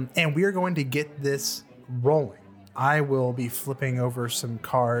 And we are going to get this rolling. I will be flipping over some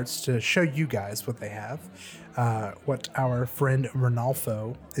cards to show you guys what they have, what our friend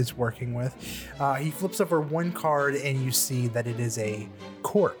Ronaldo is working with. He flips over one card, and you see that it is a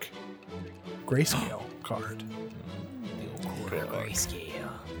Cork grayscale card.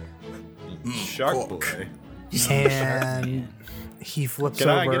 Shark Cook. boy. And he flips Can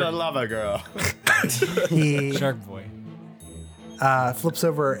I over. get a lover girl? He Shark boy. flips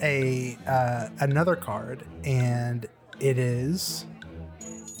over a another card, and it is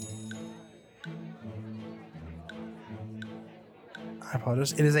I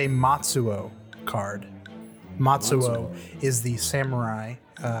apologize. It is a Matsuo card. Matsuo is the samurai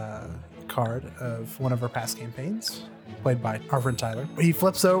card of one of our past campaigns, played by our friend Tyler. He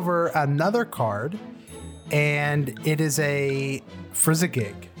flips over another card, and it is a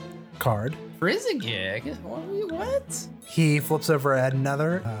Frizzigig card. Frizzigig? What? He flips over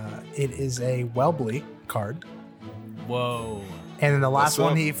another. It is a Welbly card. Whoa. And then the last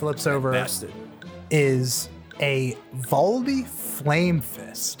one he flips over Bastard. is a Valdi Flame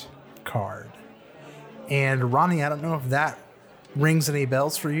Fist card. And Ronnie, I don't know if that rings any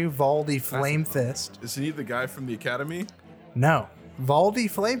bells for you. Valdi Flame Fist. Isn't he the guy from the academy? No. Valdi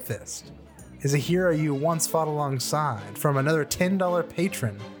Flame Fist is a hero you once fought alongside from another $10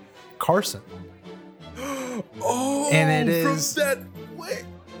 patron, Carson. Oh, And it is- from that way.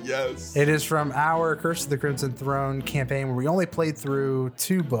 Yes. It is from our Curse of the Crimson Throne campaign where we only played through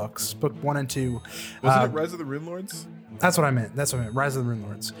 2 books, book 1 and 2. Wasn't it Rise of the Rune Lords? That's what I meant. Rise of the Rune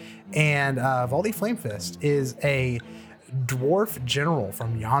Lords. And Valdi Flamefist is a dwarf general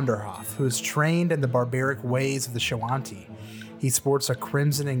from Yonderhof who is trained in the barbaric ways of the Shoanti. He sports a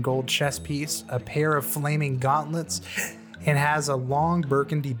crimson and gold chest piece, a pair of flaming gauntlets, and has a long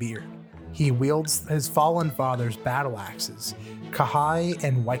burgundy beard. He wields his fallen father's battle axes, Kahai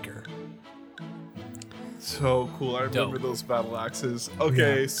and Weiker. So cool. I remember those battle axes.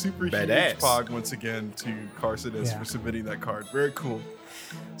 Okay, Yeah. super huge Badass. pog once again to Carson Yeah. for submitting that card. Very cool.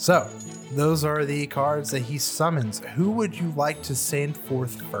 So, those are the cards that he summons. Who would you like to send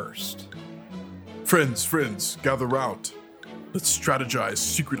forth first? Friends, gather round. Let's strategize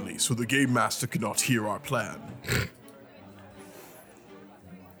secretly so the game master cannot hear our plan.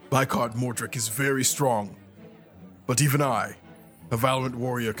 My card Mordric is very strong, but even I, a valiant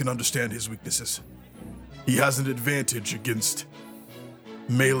warrior, can understand his weaknesses. He has an advantage against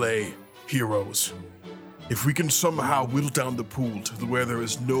melee heroes. If we can somehow whittle down the pool to where there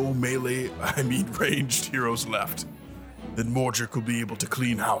is no ranged heroes left, then Mordric will be able to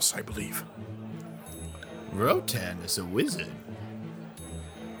clean house, I believe. Rotan is a wizard.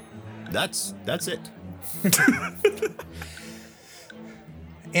 That's it.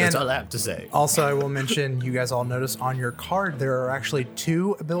 And That's all I have to say. also, I will mention, you guys all notice on your card, there are actually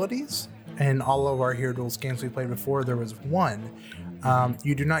 2 abilities. In all of our Hero Duels games we played before, there was 1.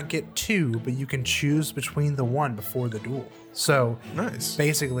 You do not get 2, but you can choose between the 1 before the duel. So Nice.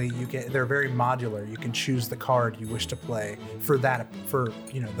 basically, they're very modular. You can choose the card you wish to play for the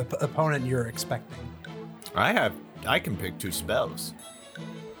opponent you're expecting. I can pick 2 spells.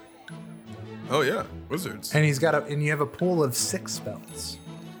 Oh yeah, wizards. And you have a pool of 6 spells.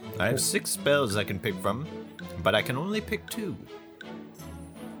 I have 6 spells I can pick from, but I can only pick 2.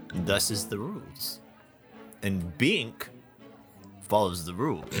 Thus is the rules. And Bink follows the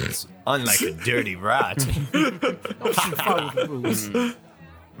rules, unlike a dirty rat.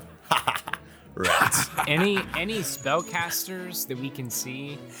 Rats. Any spellcasters that we can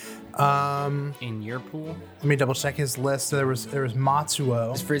see in your pool? Let me double check his list. There was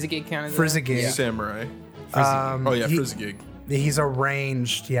Matsuo, Does Frizzigig count as Frizzigig. Samurai. Oh yeah, Frizzigig. He's a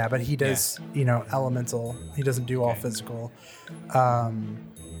ranged, but he does, elemental. He doesn't do all physical.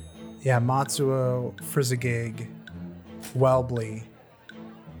 Matsuo, Frizzigig, Welbly,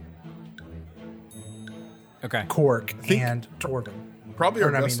 Okay. Cork, and Torvin. Probably Or,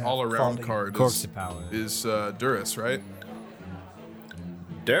 our I best mean, all-around Faldi. card Cork's a power. is Duras, right?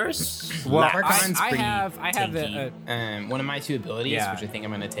 There's Well, Archon's I pretty have tanky. One of my 2 abilities, Yeah. which I think I'm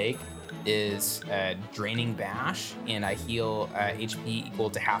going to take, is Draining Bash, and I heal HP equal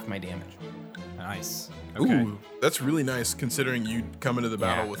to half my damage. nice. Okay. Ooh, that's really nice considering you come into the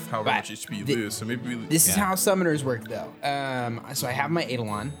battle Yeah. with however But much HP you the- lose. So maybe This is how summoners work, though. So I have my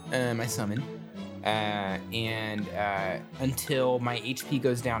Eidolon, my summon, and until my HP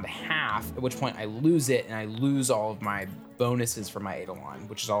goes down to half, at which point I lose it, and I lose all of my bonuses for my Eidolon,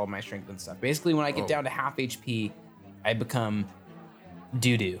 which is all of my strength and stuff. Basically, when I get down to half HP, I become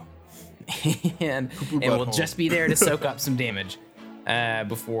doo-doo. and will butthole. just be there to soak up some damage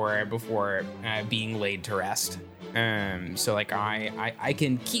before being laid to rest. So like I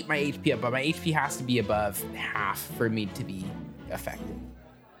can keep my HP up, but my HP has to be above half for me to be effective.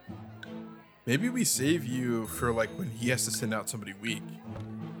 maybe we save you for like when he has to send out somebody weak.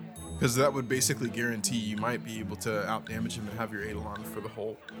 Because that would basically guarantee you might be able to out damage him and have your Eidolon for the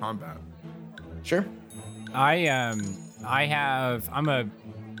whole combat. Sure. I'm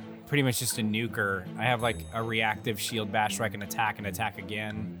pretty much just a nuker. I have like a reactive shield bash where I can attack and attack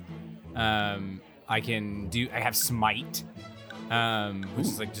again. I have smite, which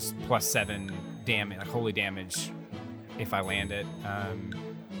is like just +7 damage, like holy damage if I land it.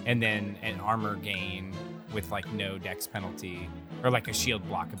 And then an armor gain with like no dex penalty. Or like a shield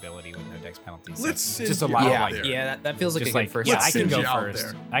block ability with no dex penalties. Let's So send just a you lot out of like, there. Yeah, that feels like just a like good first. yeah, Let's I can send go you out first.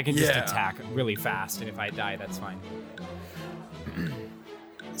 there. I can just Yeah. attack really fast, and if I die, that's fine.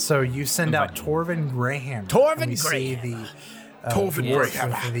 So you send I'm out Torvin Greyhammer. Torvin and we see Greyhammer. the Torvin dwarf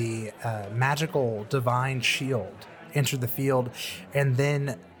Greyhammer. with the magical divine shield enter the field, and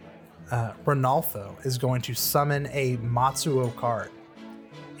then Ronaldo is going to summon a Matsuo card,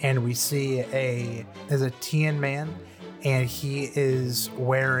 and we see a Tian man, and he is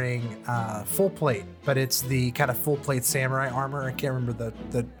wearing full plate, but it's the kind of full plate samurai armor. I can't remember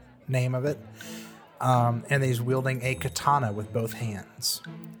the name of it. And he's wielding a katana with both hands.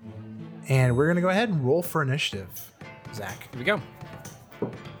 And we're gonna go ahead and roll for initiative, Zach. Here we go.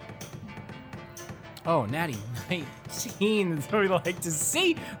 Oh, natty 19. That's what we like to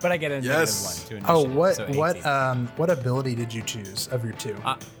see. But I get a Yes. -1 to Oh, initiative. what so 18. what ability did you choose of your two?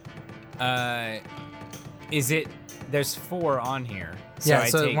 Is it? There's 4 on here. Yeah, I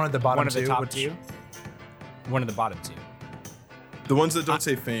so take one of the bottom one of the two, top which- 2. One of the bottom 2. The ones that don't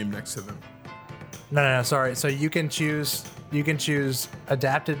say fame next to them. No, sorry. So you can choose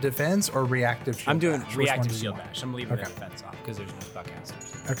adaptive defense or reactive shield I'm doing bash. Which one reactive do you shield want? bash. I'm leaving Okay. the defense off because there's no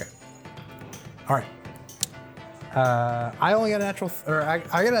spellcasters. Okay. All right. I only got a natural, I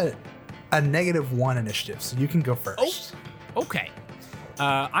got a -1 initiative, so you can go first. Okay.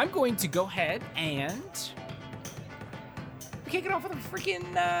 I'm going to go ahead and kick it off with a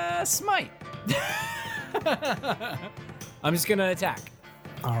freaking smite. I'm just gonna attack.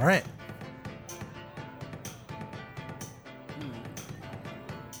 All right.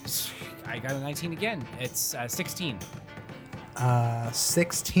 I got a 19 again. It's 16.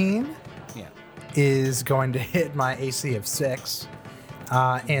 16 Yeah. is going to hit my AC of 6,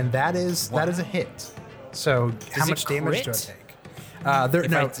 and that is a hit. So how it much damage do I crit? take? If I do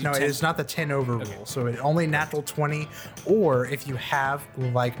No, 10 it is not the 10 over rule. So it only natural 20, or if you have,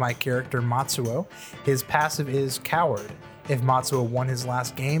 like my character Matsuo, his passive is Coward. If Matsuo won his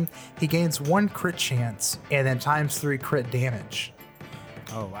last game, he gains 1 crit chance and then times 3 crit damage,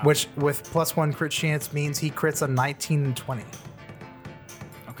 Oh wow. which with +1 crit chance means he crits a 19 and 20.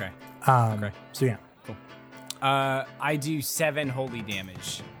 Okay. Okay. So yeah. I do 7 holy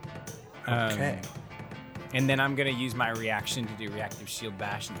damage. Okay. And then I'm gonna use my reaction to do reactive shield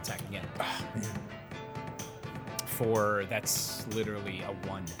bash and attack again. That's literally a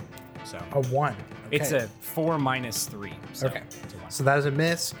 1. So A 1. Okay. it's a 4 minus 3. So Okay. it's a 1. So that is a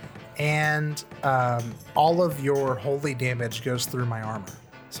miss, and all of your holy damage goes through my armor.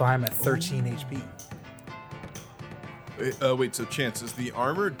 So I'm at 13 HP. Wait, so Chance, is the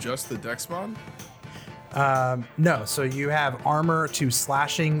armor just the dex mod? No, so you have armor to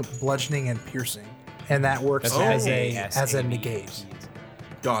slashing, bludgeoning, and piercing, and that works as a negate.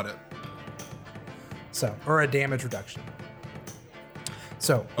 Got it. So or a damage reduction.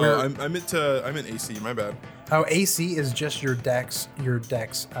 So Oh, I meant AC. My bad. AC is just your dex. What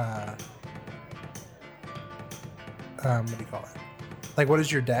do you call it? Like, what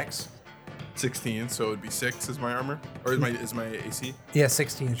is your dex? 16, so it would be 6 is my armor, or is my AC? Yeah,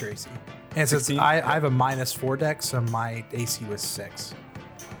 16 is your AC. And since 16? I have a -4 dex, so my AC was 6.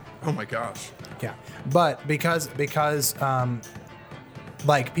 Oh my gosh. Yeah, but because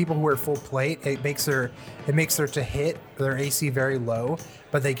like people who wear full plate, it makes their to hit their AC very low,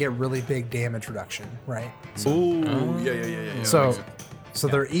 but they get really big damage reduction, right? Ooh, yeah. So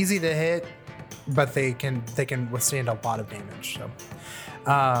they're easy to hit, but they can withstand a lot of damage. So,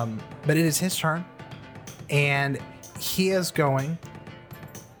 but it is his turn, and he is going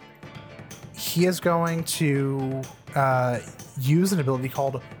to use an ability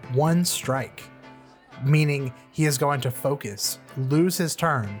called One Strike, meaning he is going to focus, lose his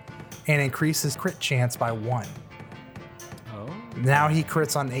turn, and increase his crit chance by 1. Oh. Now he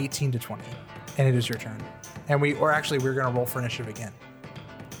crits on 18 to 20, and it is your turn. And we're going to roll for initiative again.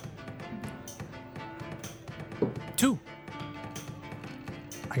 2.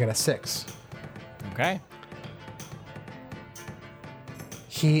 I got a 6. Okay.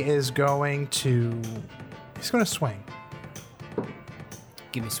 He's going to swing.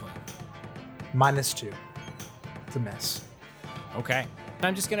 Give me swing. -2. It's a miss. Okay.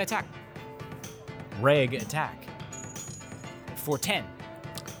 I'm just gonna attack. Reg attack. For 10.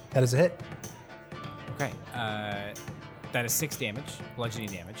 That is a hit. Okay. That is 6 damage,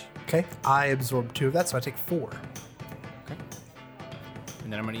 bludgeoning damage. Okay. I absorb 2 of that, so I take 4. Okay.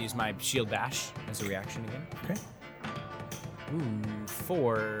 And then I'm gonna use my shield bash as a reaction again. Okay. Ooh,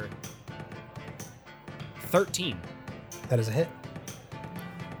 for 13. That is a hit.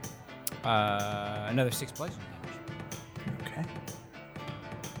 Another 6 bludgeoning damage. Okay.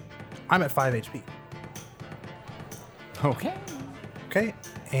 I'm at 5 HP. Okay. Okay.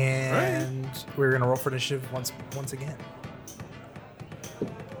 And we're going to roll for initiative once again.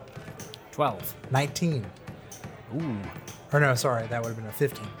 12. 19. Ooh. Or no, sorry, that would have been a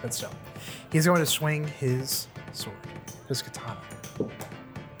 15, but still. He's going to swing his sword, his katana.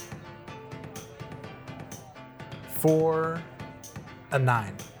 For a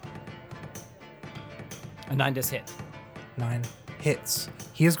 9. A 9 does hit. 9 hits.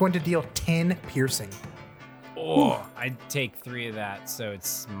 He is going to deal 10 piercing. Oh, I take 3 of that, so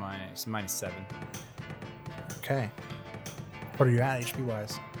it's minus 7. Okay. What are you at HP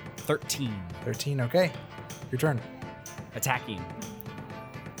wise? 13. 13, okay. Your turn. Attacking.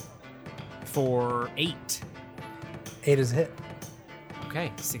 For 8. 8 is a hit.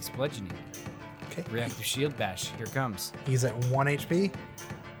 Okay, 6 bludgeoning. Okay. Reactive shield bash. Here it comes. He's at 1 HP.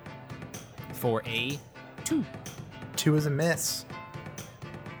 For a 2. 2 is a miss.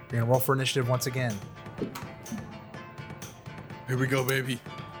 You're going to roll for initiative once again. Here we go, baby.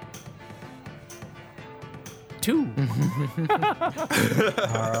 2. All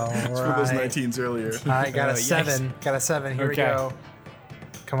It's for those right. 19s earlier. All right, got a Yes. 7. Got a 7. Here we Okay. go.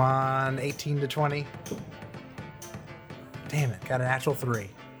 Come on, 18 to 20. Damn it, got a natural 3.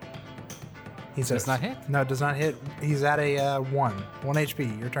 Does not hit? No, it does not hit. He's at a 1. 1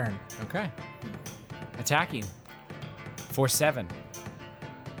 HP. Your turn. Okay. Attacking. For 7.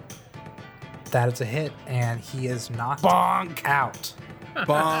 That is a hit, and he is knocked Bonk. out.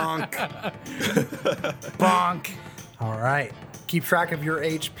 Bonk. Bonk. All right. Keep track of your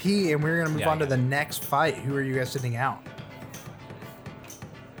HP, and we're going to move Yeah, on to yeah. the next fight. Who are you guys sitting out?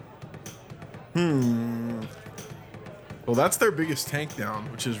 Well, that's their biggest tank down,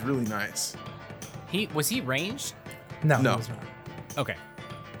 which is really nice. Was he ranged? No, No. he was not. Okay.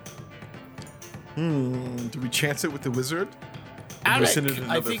 Do we chance it with the wizard? Or do we Alec, send in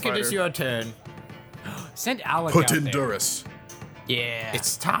I another think it is fighter? your turn. Send Alec Put out in there. Durus. Yeah.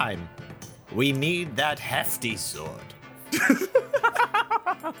 It's time. We need that hefty sword.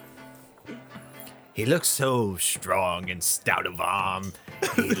 He looks so strong and stout of arm.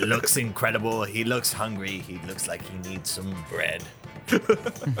 He looks incredible. He looks hungry. He looks like he needs some bread.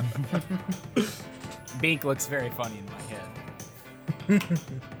 Bink looks very funny in my head.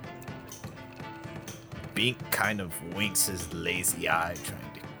 Bink kind of winks his lazy eye,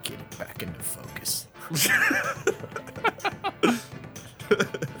 trying to get it back into focus.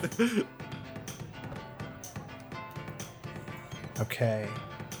 Okay.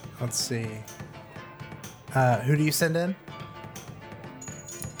 Let's see. Who do you send in?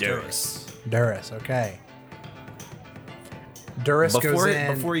 Durus. Durus. Okay. Durus goes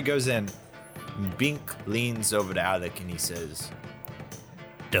in. Before he goes in, Bink leans over to Alec and he says,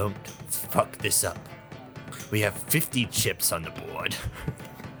 "Don't fuck this up. We have 50 chips on the board."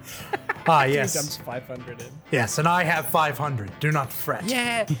 Yes. 500 in. Yes, and I have 500. Do not fret.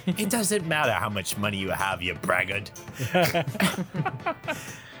 Yeah, it doesn't matter how much money you have, you braggart.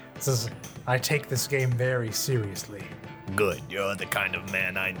 I take this game very seriously. Good, you're the kind of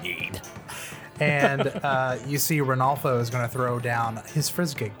man I need. And you see Ronaldo is going to throw down his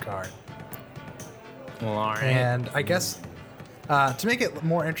Frizzgig card. Well, all right. And I guess to make it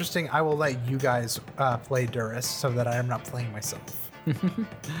more interesting, I will let you guys play Durus so that I am not playing myself.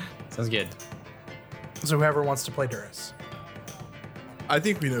 Sounds good. So whoever wants to play Durus. I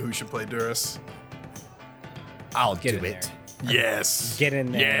think we know who should play Durus. I'll Get do in it. Yes. Get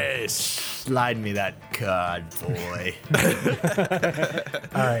in there. Yes, slide me that card, boy.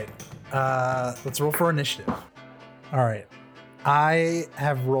 All right. Let's roll for initiative. All right. I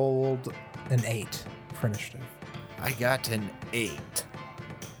have rolled an 8 for initiative. I got an 8.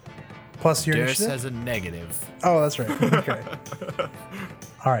 Plus your Durus initiative? has a negative. Oh, that's right. Okay.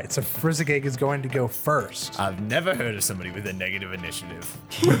 All right. So Frizzigig is going to go first. I've never heard of somebody with a negative initiative.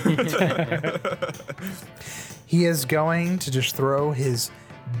 He is going to just throw his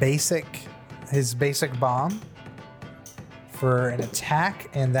basic bomb for an attack,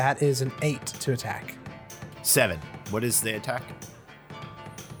 and that is an 8 to attack. 7. What is the attack?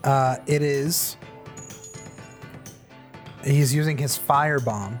 It is. He's using his fire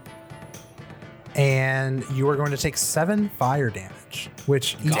bomb, and you are going to take 7 fire damage,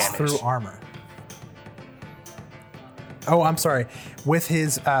 which eats through armor. Oh, I'm sorry. With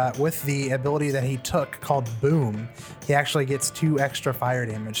his with the ability that he took called Boom, he actually gets 2 extra fire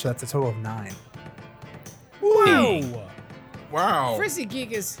damage, so that's a total of 9. Whoa! Wow. Frizzy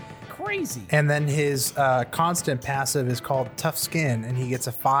Gig is crazy. And then his constant passive is called Tough Skin, and he gets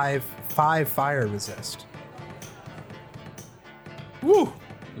a 5 fire resist. Woo.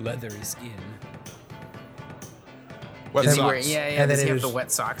 Leathery skin. Wet Is he socks. wearing, yeah. And Does then he it have the is-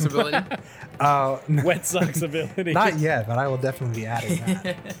 wet socks ability? Wet socks ability. Not yet, but I will definitely be adding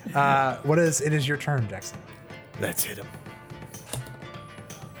that. It is your turn, Jackson. Let's hit him.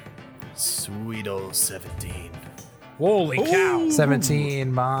 Sweet old 17. Holy cow.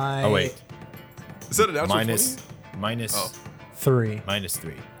 17, my Oh wait, Is that a natural minus 20? Oh. 3. minus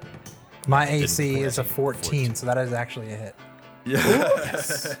 3. My AC is a 14. 14, so that is actually a hit.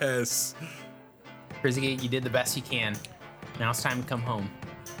 Yes. Frizzigate, you did the best you can. Now it's time to come home.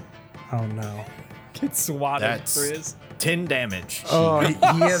 Oh no. Get swatted, That's Frizz. 10 damage. Oh, he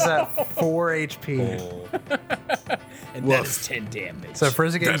is at 4 HP. And that is 10 damage. So That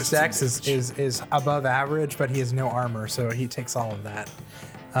Frizzigate's is dex too is above average, but he has no armor, so he takes all of that.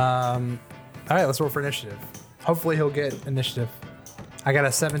 All right, let's roll for initiative. Hopefully he'll get initiative. I got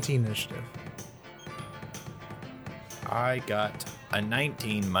a 17 initiative. I got a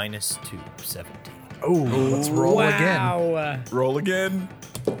 19 minus 2, 17. Oh, let's roll again. Wow. Roll again.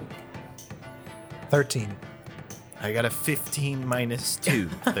 13. I got a 15 minus 2,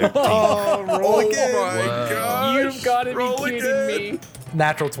 13. Oh my Whoa. gosh. You've got to Roll be kidding again. me.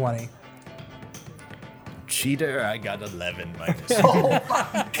 Natural 20. Cheater, I got 11 minus 2.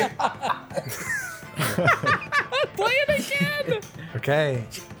 Play it again. Okay.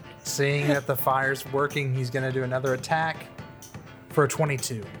 Seeing that the fire's working, he's going to do another attack for a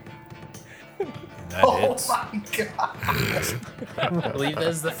 22. That hits. I believe this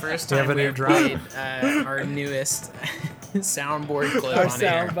is the first You have time a new we've drop? played our newest soundboard clip Our on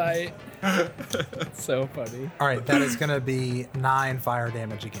air. soundbite. So funny. All right, that is going to be 9 fire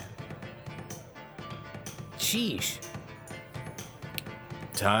damage again. Sheesh.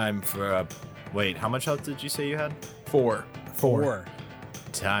 Time for a. Wait, how much health did you say you had? 4. 4.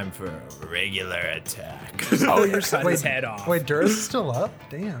 Time for a regular attack. Oh, you're Cut his head off. Wait, Durst is still up?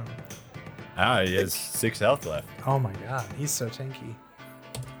 Damn. He has 6 health left. Oh my god, he's so tanky.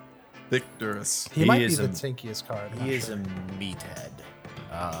 Victorous. He He might be is the a- tankiest card. I'm He not is sure. a meathead.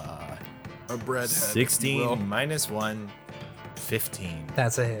 A breadhead. 16 minus 1, 15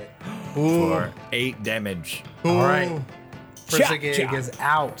 That's a hit. for 8 damage. All right. Chop, Frizzigig chop. is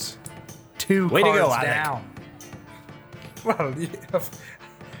out. 2 Way to cards go, Alec. down. Well,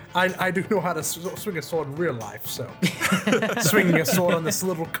 I do know how to swing a sword in real life, so swinging a sword on this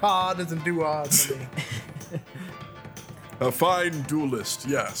little card doesn't do odds for me. A fine duelist,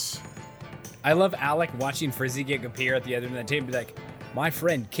 yes. I love Alec watching Frizzigig appear at the other end of the table and be like, my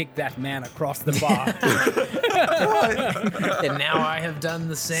friend kicked that man across the bar. And now I have done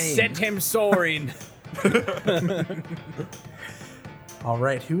the same. Sent him soaring. All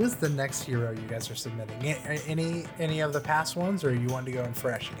right, who is the next hero you guys are submitting? Any of the past ones, or you want to go in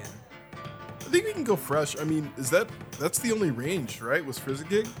fresh again? I think we can go fresh. I mean, that's the only range, right? Was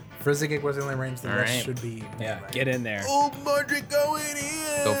Frizzigig? Frizzigig was the only range. The All rest right. should be. Yeah, melee. get in there. Oh, Mordred going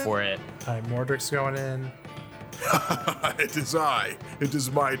in. Go for it. All right, Mordrick's going in. It is I. It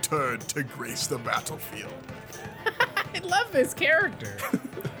is my turn to grace the battlefield. I love this character.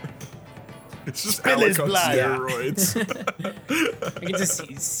 It's just Spill Alec his on blood. steroids. I can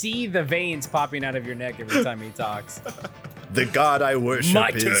just see the veins popping out of your neck every time he talks. The god I worship My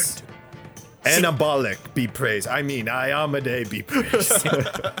is anabolic, be praised. I mean, Iamade be praised.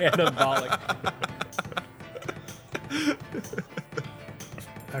 Anabolic.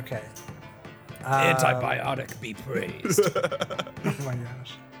 Okay. Antibiotic be praised. Oh my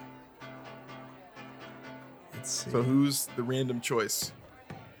gosh. Let's see. So who's the random choice?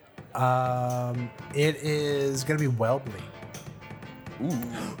 It is gonna be Welbley.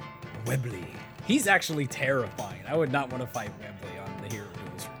 Webley. He's actually terrifying. I would not want to fight Webley on the Hero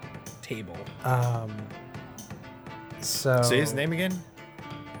Duels table. So Say his name again?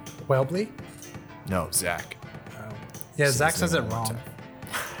 Welbley. No, Zach. Yeah, Say Zach his says it name one more wrong. time.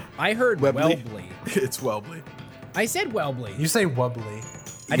 I heard Webley? Welbley. It's Welbley. I said Welbley. You say Wubbly.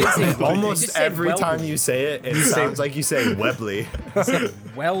 I didn't say I Almost just said every time Welbley. you say it, it sounds like you say Webley.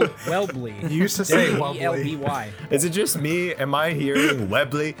 Welbley. You used to say W-E-L-B-Y. Is it just me? Am I hearing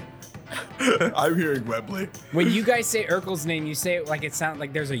Webley? I'm hearing Webley. When you guys say Urkel's name, you say it like it sounds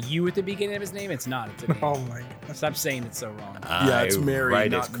like there's a U at the beginning of his name. It's not. It's a name. Oh my god. Stop saying it's so wrong. Yeah, it's I Mary, write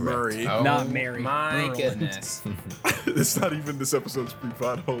it not correct. Murray. Oh, Not Mary. My Merlin. goodness. It's not even this episode's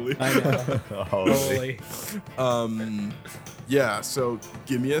pre-pod, holy. I know. Holy. Holy. Yeah, so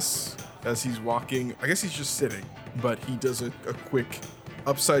Gimius, as he's walking, I guess he's just sitting, but he does a quick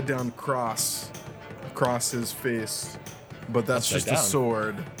upside down cross across his face. But that's Upside just a down.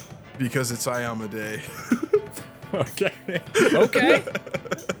 sword because it's Iamade. Okay. Okay.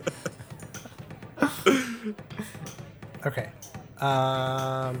 Okay.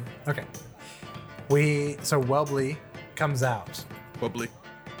 Okay. So Welbley comes out. Wobbly.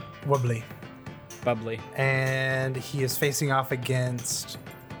 Wobbly. Bubbly. And he is facing off against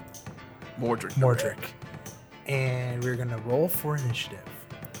Mordric. And we're going to roll for initiative.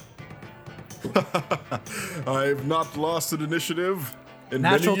 I've not lost an initiative in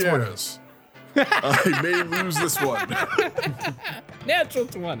Natural many 20. years. I may lose this one. Natural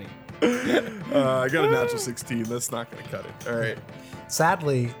 20. I got a natural 16. That's not going to cut it. All right.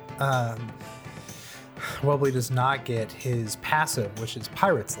 Sadly, Wobbly does not get his passive, which is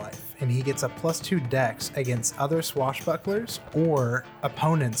Pirate's Life, and he gets a +2 dex against other swashbucklers or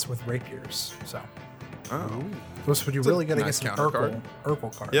opponents with rapiers. So, Oh. this would do really good nice against an counter card.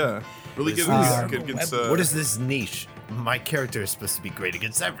 Urkel card. Yeah. Really good against. What is this niche? My character is supposed to be great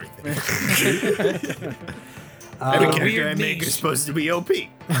against everything. Every character weird I make niche. is supposed to be OP.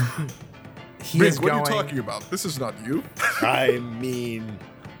 He Rick, is what going. are you talking about? This is not you. I mean,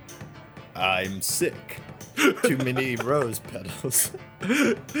 I'm sick. Too many rose petals.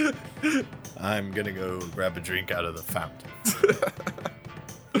 I'm gonna go grab a drink out of the fountain.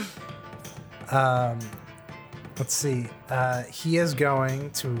 Let's see. He is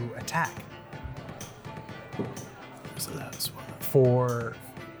going to attack So that's one. for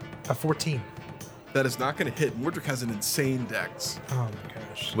a 14. That is not going to hit. Mordric has an insane dex. Oh my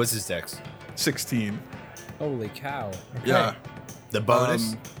gosh. What's his dex? 16. Holy cow. Yeah. The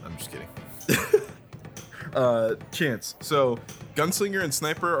bonus? I'm just kidding. Chance. So, Gunslinger and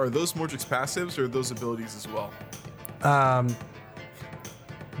Sniper, are those Mordric's passives or are those abilities as well?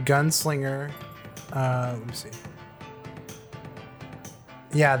 Gunslinger. Let me see.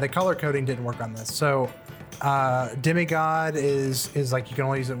 Yeah, the color coding didn't work on this. So, Demigod is like you can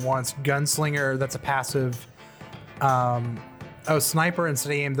only use it once. Gunslinger, that's a passive. Sniper and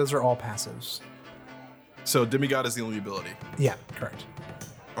Steady Aim, those are all passives. So, Demigod is the only ability. Yeah, correct.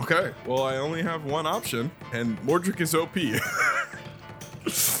 Okay. Well, I only have one option, and Mordric is OP.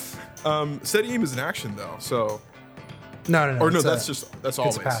 Steady Aim is an action, though, so... No. Or no, it's that's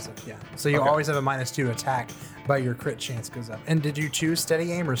always. It's a passive, yeah. So you Okay. always have a -2 to attack, but your crit chance goes up. And did you choose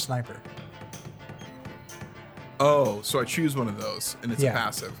Steady Aim or Sniper? Oh, so I choose one of those, and it's Yeah. a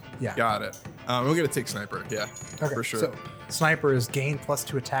passive. Yeah. Got it. I'm going to take Sniper, yeah, Okay, for sure. So Sniper is gain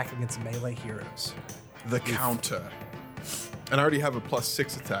 +2 attack against melee heroes. The counter. And I already have a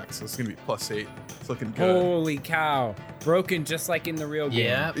 +6 attack, so it's going to be +8. It's looking good. Holy cow. Broken just like in the real game.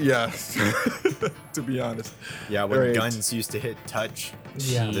 Yeah. Yes, to be honest. Yeah, when Right. guns used to hit touch,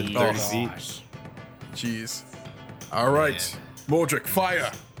 Yeah. then Oh, 30 feet. gosh. Jeez. All right. Mordric,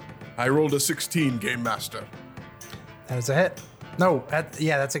 fire. I rolled a 16, Game Master. That is a hit. No,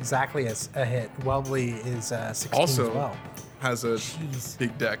 that's exactly a hit. Welbley is 16 Also, as well. has a Jeez.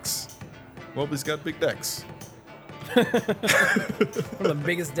 big dex. Well, he's got big dex. One of the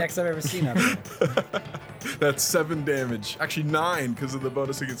biggest decks I've ever seen out there. That's 7 damage. Actually, 9 because of the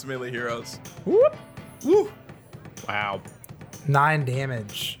bonus against melee heroes. Whoop. Woo! Wow. 9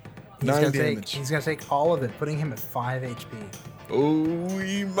 damage. He's 9 gonna damage. He's gonna take all of it, putting him at 5 HP. Oh,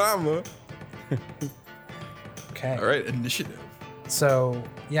 mama. Okay. All right, initiative. So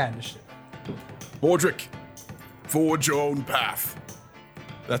yeah, initiative. Mordric, forge your own path.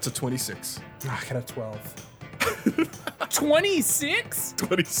 That's a 26. I got a 12. 26?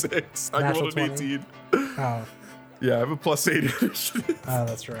 26. I Natural rolled an 20. 18. Oh, Yeah, I have a +8 initiative.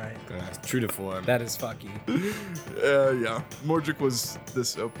 that's right. True to form. That is fucky. Yeah. Mordric was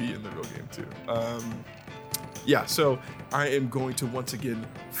this OP in the real game too. Yeah, so I am going to once again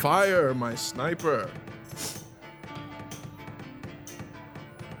fire my sniper.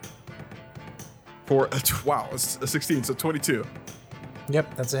 For wow, it's a 16, so 22.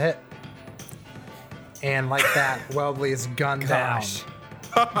 Yep, that's a hit. And like that, Welbley is gunned Gosh. down.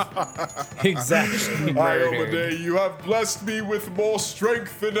 Exactly. Iomade, you have blessed me with more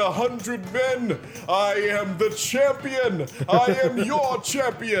strength than 100 men. I am the champion. I am your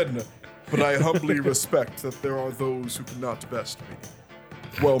champion. But I humbly respect that there are those who cannot best me.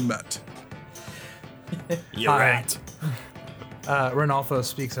 Well met. You're All right. Ronaldo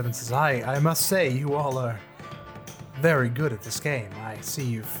speaks up and says, I must say, you all are very good at this game. I see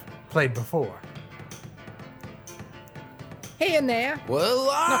you've played before. Hey in there. Well,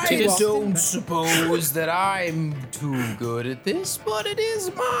 I too often, don't but- suppose that I'm too good at this, but it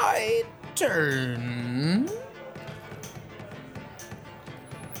is my turn.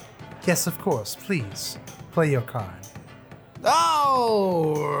 Yes, of course. Please, play your card.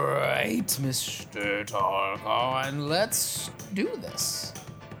 All right, Mr. Tarkon, let's do this.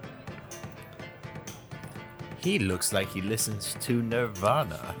 He looks like he listens to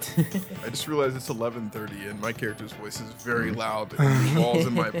Nirvana. I just realized it's 11:30 and my character's voice is very loud and the walls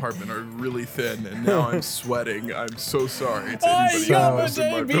in my apartment are really thin and now I'm sweating. I'm so sorry to anybody who lives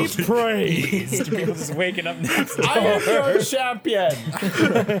in my building. praised. People just waking up next door. I am your champion.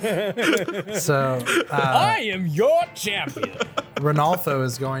 So I am your champion. Ronaldo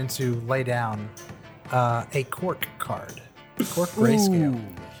is going to lay down a cork card, cork grayscale.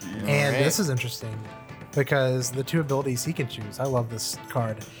 And this is interesting because the two abilities he can choose. I love this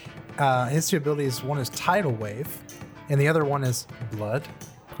card. His two abilities, one is Tidal Wave, and the other one is Blood?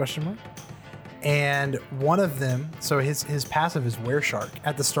 Question mark. And one of them, so his passive is Wereshark.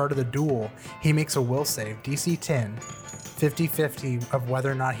 At the start of the duel, he makes a will save, DC 10, 50-50 of whether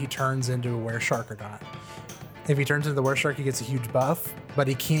or not he turns into a Wereshark or not. If he turns into the Wereshark, he gets a huge buff, but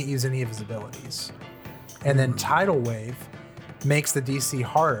he can't use any of his abilities. And then Tidal Wave makes the DC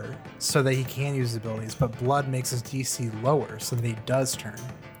harder so that he can use his abilities, but Blood makes his DC lower so that he does turn.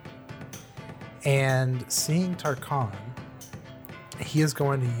 And seeing Tarkan, he is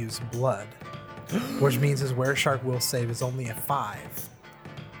going to use Blood, which means his Wereshark will save is only a 5.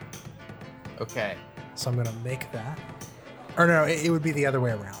 Okay. So I'm going to make that. Or no, it would be the other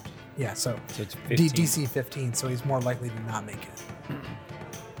way around. Yeah, so it's 15. DC 15, so he's more likely to not make it.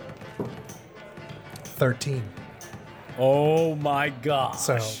 13. Oh my gosh.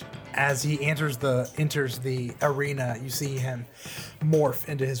 So as he enters the arena, you see him morph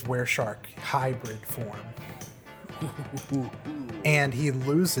into his Wereshark hybrid form. And he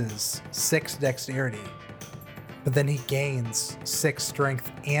loses 6 dexterity, but then he gains 6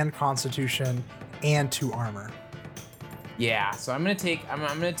 strength and constitution and 2 armor. Yeah, so I'm gonna take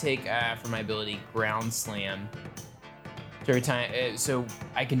for my ability ground slam. So every time, so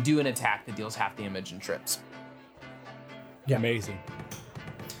I can do an attack that deals half damage and trips. Yeah. Amazing.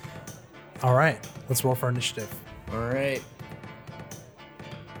 All right, let's roll for initiative. All right.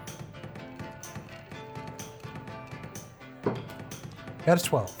 Got a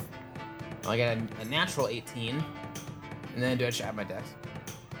 12. I got a natural 18, and then do I just add my dex?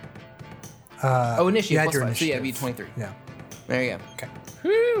 Initiative you had plus your 5, so yeah, it'd be initiative. 23. Yeah. There you go. Okay.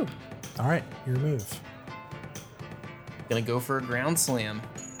 Woo! All right, your move. Gonna go for a ground slam.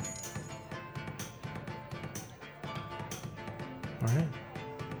 All right.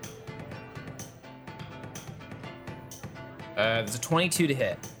 There's a 22 to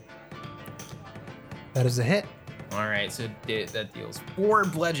hit. That is a hit. All right, so that deals 4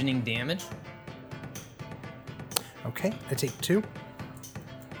 bludgeoning damage. Okay, I take 2.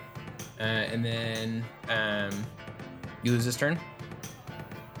 And then you lose this turn.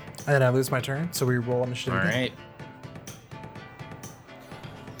 And then I lose my turn, so we roll initiative. All again. right.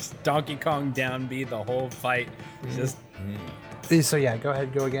 Donkey Kong down B the whole fight. Just So yeah, go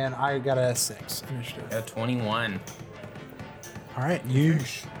ahead, go again. I got a 6 initiative. Got a 21. All right.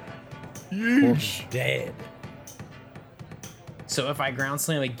 yeesh. Dead. So if I ground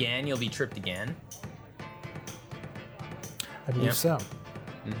slam again, you'll be tripped again. I believe Yep. so.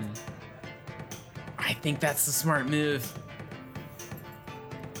 I think that's the smart move.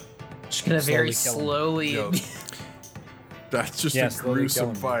 Just gonna very Slowly kill him. slowly. Yo, that's just Yeah, a slowly kill gruesome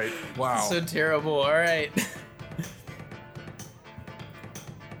him. fight. Wow. So terrible. All right.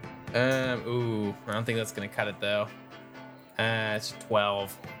 Ooh, I don't think that's gonna cut it though. It's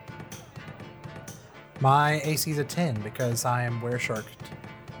 12. My AC is a 10 because I am Weresharked.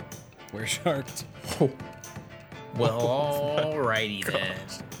 We're sharked. Well, alrighty then.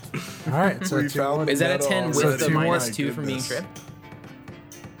 All right, so We 2 found more. Is that a Metal 10 already. with the So two more. -2 from being Goodness. tripped?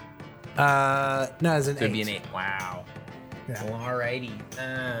 No, it's an So it'd 8. be an 8. Wow. Yeah. Well, alrighty.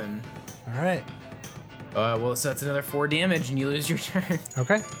 All right. Well, so that's another 4 damage, and you lose your turn.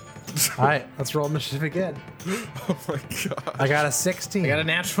 Okay. All right, let's roll initiative again. Oh my god. I got a 16. I got a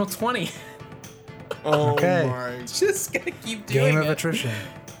natural 20. Oh Okay. my. Just gonna keep doing Game of it. attrition.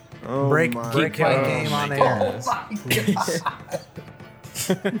 Oh break my my gosh. game on my air. goodness.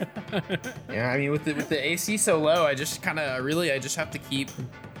 Yeah, I mean, with the AC so low, I just have to keep.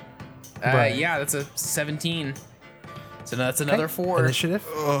 Right. Yeah, that's a 17. So that's another 4. Initiative.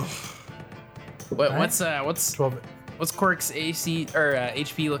 What's 12. what's Quirk's AC or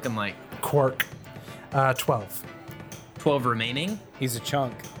HP looking like? Quark. 12. 12 remaining. He's a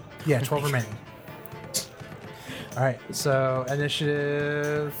chunk. Yeah, 12 remaining. All right, so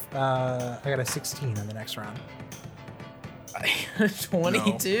initiative. I got a 16 on the next round.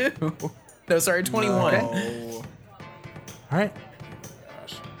 22. No, sorry, 21. No. All right.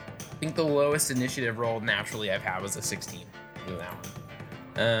 I think the lowest initiative roll naturally I've had was a 16. Do that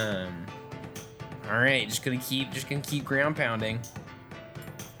one. All right, just gonna keep ground pounding.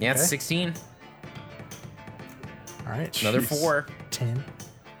 Yeah, it's Okay. 16. All right. Another Jeez. 4. 10.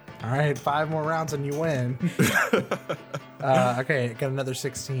 All right, 5 more rounds and you win. Okay, got another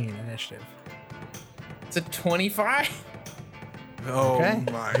 16 initiative. It's a 25. Oh Okay.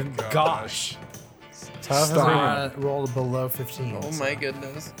 my Gosh. Tough Stop. rolled below 15. Oh my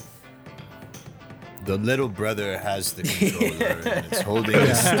goodness. The little brother has the controller and it's holding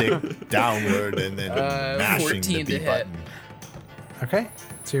the stick downward and then mashing 14 the to B hit. button. Okay,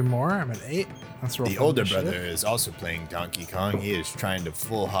 2 more. I'm at 8. Let's roll The for older initiative. brother is also playing Donkey Kong. He is trying to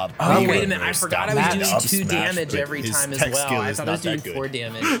full hop. Oh, B wait a button minute. or I forgot stop I was the doing up 2 smash, damage but every his time as tech well. skill I is thought I was not doing that good. 4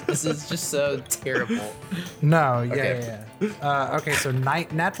 damage. This is just so terrible. No, yeah, Okay. yeah. Okay, so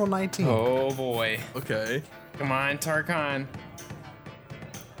natural 19. Oh boy. Okay. Come on, Tarkan.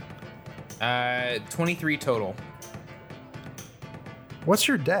 23 total. What's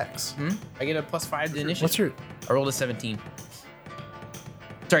your dex? I get a +5 to initiative. What's your... I rolled a 17.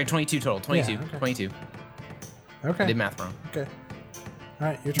 Sorry, 22 total. 22. Yeah, okay. 22. I Okay, did math wrong. okay. All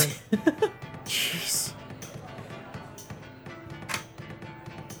right, your turn. Jeez.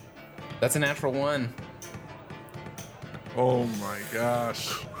 That's a natural 1. Oh my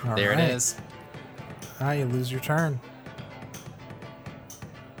gosh. All There right. it is. All right, you lose your turn.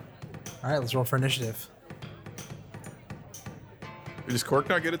 All right, let's roll for initiative. Does Cork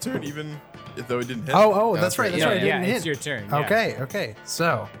not get a turn even though he didn't hit? Oh, that's right. That's Yeah, right. I yeah, didn't it's hit. your turn. Yeah. Okay.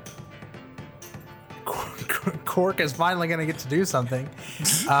 So, Cork is finally going to get to do something.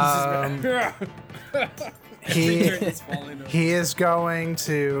 He is going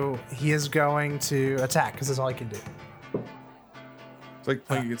to attack because that's all he can do. It's like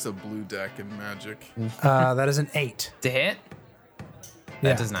playing against a blue deck in Magic. That is an 8. To hit? Yeah.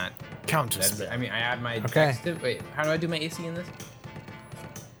 That does not. Counter That's, spell. I mean, I add my Okay. dex to, wait, how do I do my AC in this?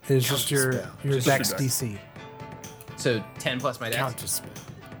 It's just your spell. dex your dex. DC. So 10 plus my dex. Counter spell.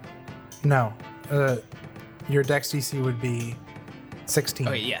 No, your dex DC would be 16.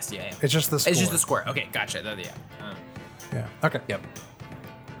 Okay, yes, yeah. It's just the score. It's just the score. Okay, gotcha. Yeah. Yeah. Okay. Yep.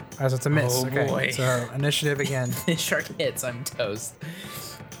 All right, so it's a miss. Oh, okay. boy. So initiative again. Shark hits, I'm toast.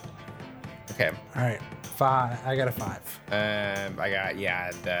 Okay. All right. 5. I got a 5. I got,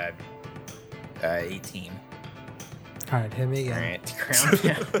 the 18. All right, hit me All again. right, crown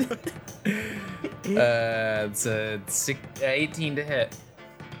down. It's a 18 to hit.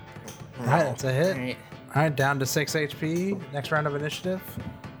 All right, that's a hit. All right. All right, down to 6 HP. Next round of initiative.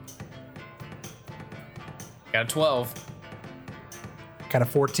 Got a 12. Got a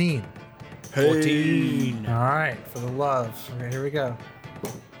 14. Hey. All right, for the love. Okay, here we go.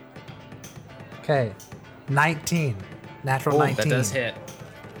 Okay, 19. Natural 19. That does hit.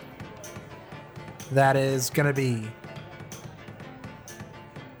 That is gonna be.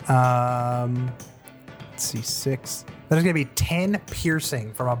 Let's see, 6. That is gonna be 10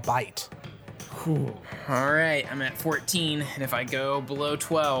 piercing from a bite. All right, I'm at 14, and if I go below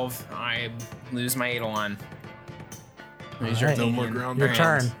 12, I lose my Eidolon. Lose your All right. No more hand. ground Your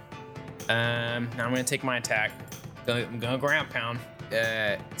pound. turn. Now I'm gonna take my attack. I'm gonna ground pound.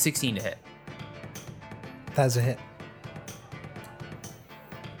 16 to hit. That's a hit.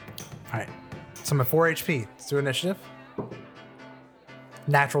 All right, so I'm at 4 HP. Let's do initiative.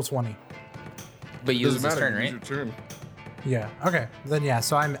 Natural 20. But you lose Doesn't this matter. turn, Use right? your turn. Yeah. Okay. Then yeah.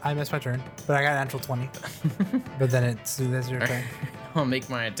 So I missed my turn, but I got a natural 20. But then it's your turn. I'll make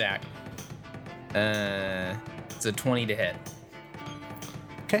my attack. It's a 20 to hit.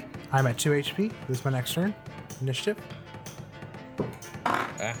 Okay. I'm at 2 HP. This is my next turn. Initiative.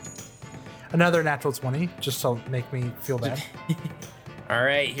 Ah. Another natural 20, just to make me feel bad. All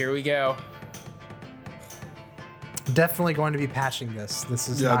right, here we go. Definitely going to be patching this. This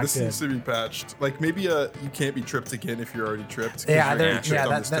is Yeah, not this good. needs to be patched. Like maybe you can't be tripped again if you're already tripped. 'cause Yeah, you're there, gonna be tripped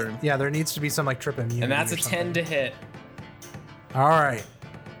yeah, on this turn. yeah, there needs to be some like trip immunity. And that's a or 10 to something. hit. All right.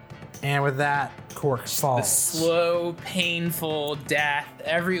 And with that, Cork The falls. slow, painful death.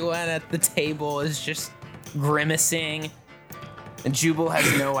 Everyone at the table is just grimacing. And Jubal has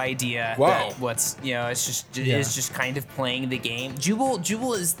no idea Wow. that what's it's Yeah. just kind of playing the game.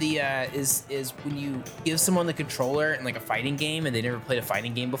 Jubal is the is when you give someone the controller in like a fighting game and they never played a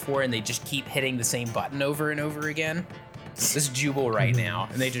fighting game before and they just keep hitting the same button over and over again. This is Jubal right now,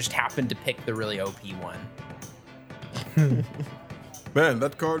 and they just happen to pick the really OP one. Man,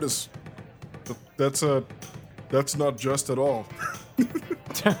 that card is that's not just at all.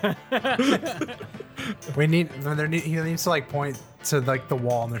 He needs to like point to like the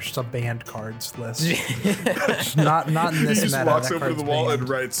wall, and there's just a banned cards list. Just not in He this just meta. walks that over to card's the wall banned. and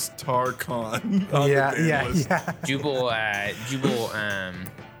writes Tarkan on Yeah, the ban yeah, list. yeah. Jubal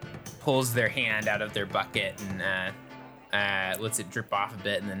pulls their hand out of their bucket and lets it drip off a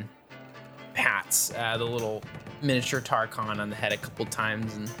bit, and then pats the little miniature Tarkon on the head a couple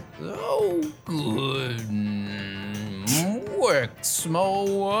times and, oh, good work,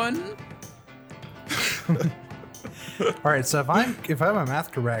 small one. All right, so if I have my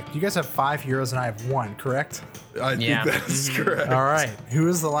math correct, you guys have 5 heroes and I have 1, correct? I Yeah. think that's correct. All right. Who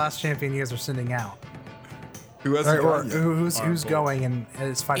is the last champion you guys are sending out? Who hasn't Or gone yet? who's going and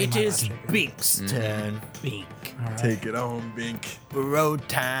is fighting It my is last champion? Bink's turn. Beak. All right. Take it on, Bink.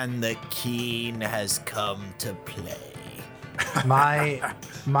 Rotan the Keen has come to play.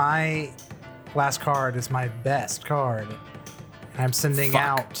 My last card is my best card. I'm sending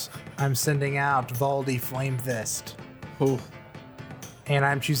out Valdi Flamefist. Oh, And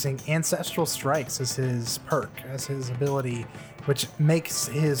I'm choosing Ancestral Strikes as his perk, as his ability, which makes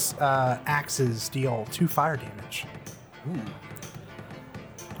his axes deal 2 fire damage.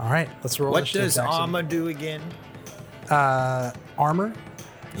 All right, let's roll. What initiative, does Jackson. armor do again? Armor?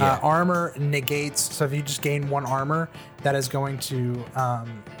 Yeah. Armor negates. So if you just gain 1 armor, that is going to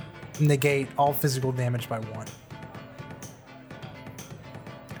negate all physical damage by 1,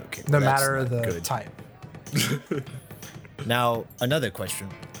 Okay, no that's matter not the good. type. Now, another question.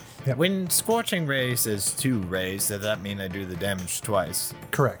 Yep. When Scorching Ray says 2 rays, does that mean I do the damage twice?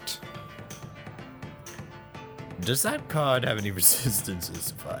 Correct. Does that card have any resistances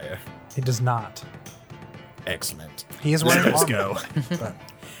to fire? It does not. Excellent. He is wearing Let's armor. go. But,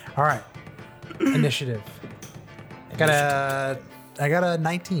 all right. Initiative. I got a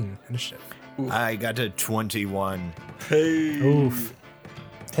 19 initiative. I got a 21. hey. Oof.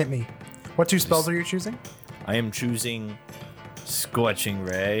 Hit me. What 2 spells are you choosing? I am choosing Scorching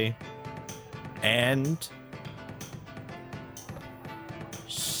Ray and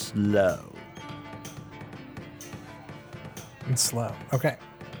Slow. And slow. Okay.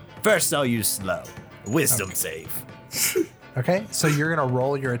 First, I'll use Slow. Wisdom save. Okay. So you're gonna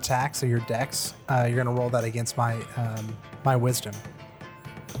roll your attack. So your dex. You're gonna roll that against my my wisdom.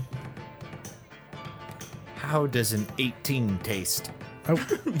 How does an 18 taste? Oh.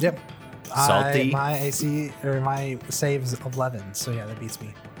 Yep. Salty. My AC or my save is 11. So yeah, that beats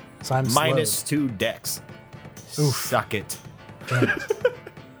me. So I'm Minus slowed. 2 dex. Oof. Suck it. Damn it.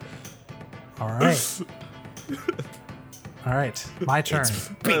 All right. All right. My turn. It's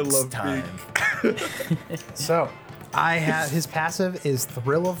I Bink's love time. So, I have his passive is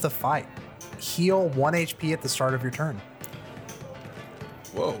Thrill of the Fight. Heal 1 HP at the start of your turn.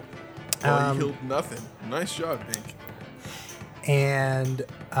 Whoa. Well, you healed nothing. Nice job, Bink. And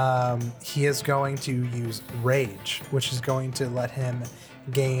he is going to use Rage, which is going to let him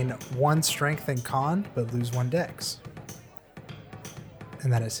gain 1 strength and con, but lose 1 dex.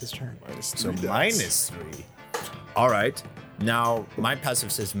 And that is his turn. Minus 3 So dice. minus 3. All right. Now, my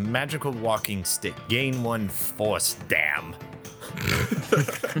passive says Magical Walking Stick. Gain 1 Force Dam.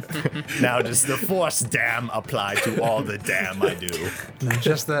 Now, does the Force Dam apply to all the dam I do? No,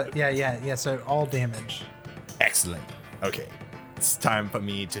 just the yeah. So all damage. Excellent. Okay. It's time for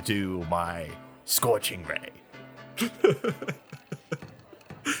me to do my Scorching Ray. Do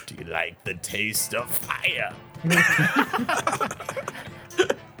you like the taste of fire?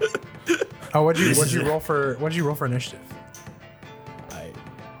 Oh, what'd you roll for initiative? I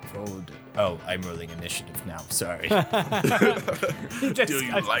rolled. Oh, I'm rolling initiative now. Sorry. Do you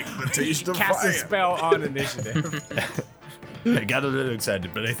like the taste of Cast a fire? spell on initiative. I got a little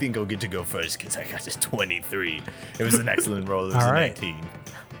excited, but I think I'll get to go first because I got a 23. It was an excellent roll. It was All a right. 19.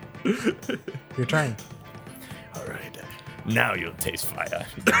 Your turn. All right. Now you'll taste fire.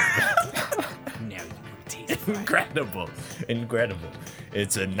 Now you taste Incredible. Incredible.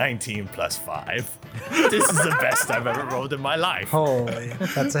 It's a 19 plus 5. This is the best I've ever rolled in my life. Holy,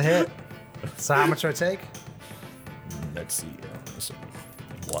 that's a hit. So how much do I take? Let's see. So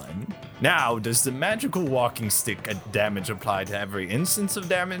 1. Now, does the magical walking stick damage apply to every instance of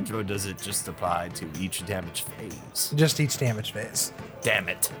damage, or does it just apply to each damage phase? Just each damage phase. Damn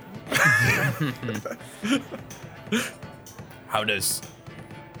it. How does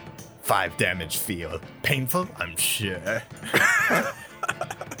 5 damage feel? Painful? I'm sure.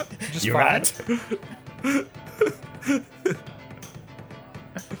 Just You're five? right.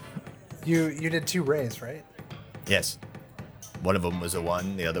 You did 2 rays, right? Yes. One of them was a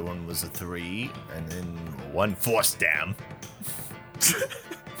 1, the other one was a 3, and then 1 force dam.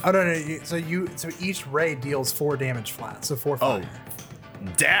 Oh no. So each ray deals 4 damage flat. So 4 fire.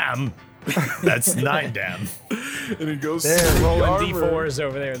 Damn! That's 9 damn. And it goes There, to the rolling armor. D4s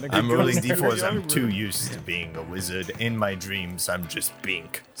over there in the I'm rolling corner. d4s. I'm too used to being a wizard. In my dreams, I'm just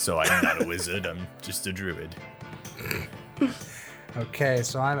Bink. So I'm not a wizard, I'm just a druid. Okay,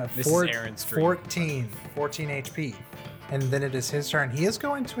 so I'm at This is Aaron's dream. 14 HP. And then it is his turn. He is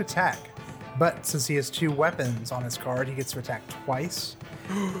going to attack. But since he has 2 weapons on his card, he gets to attack twice.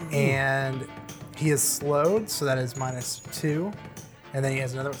 And he is slowed, so that is -2. And then he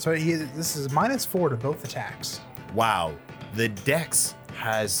has another. So this is -4 to both attacks. Wow. The Dex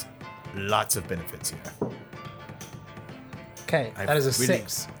has lots of benefits here. Okay, I that is a really-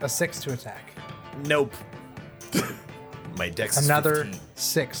 6. A 6 to attack. Nope. My Dex is Another 15.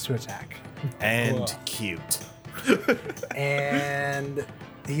 6 to attack. And cute. And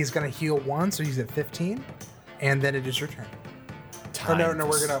he's gonna heal 1, so he's at 15. And then it is your turn. Oh no,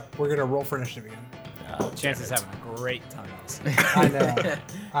 we're gonna roll for initiative again. Chance is having a great time. I know.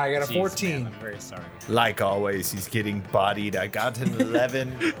 I got a Jeez, 14. man, I'm very sorry. Like always, he's getting bodied. I got an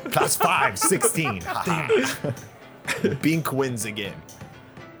 11 plus 5, 16. Haha. Bink wins again.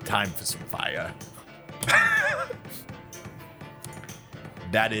 Time for some fire.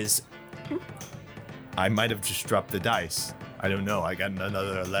 That is. I might have just dropped the dice. I don't know. I got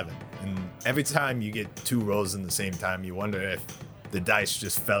another 11. And every time you get 2 rolls in the same time, you wonder if the dice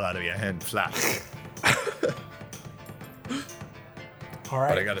just fell out of your hand flat. All right.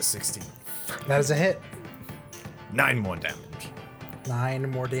 But I got a 16. That is a hit. 9 more damage. 9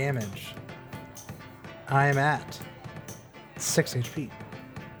 more damage. I am at 6 HP.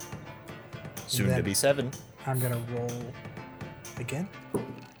 Soon Then- to be 7. I'm gonna roll again.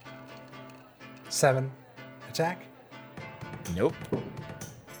 7 attack. Nope.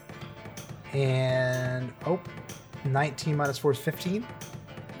 And 19 -4 is 15.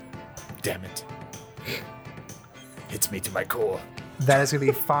 Damn it. Hits me to my core. That is gonna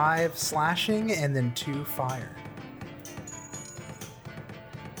be 5 slashing and then 2 fire.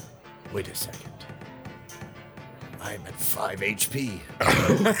 Wait a second. I'm at 5 HP.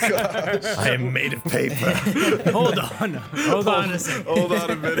 I am made of paper. Hold on a second. Hold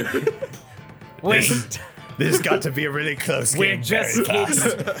on a minute. Wait, This has got to be a really close we're game. just very kidding.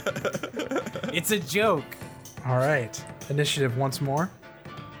 fast. It's a joke. All right. Initiative once more.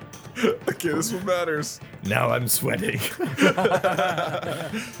 Okay, this one matters. Now I'm sweating.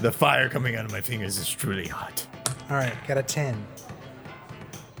 The fire coming out of my fingers is truly hot. All right. Got a 10.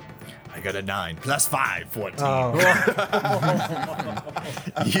 I got a 9 plus 5, 14. Oh,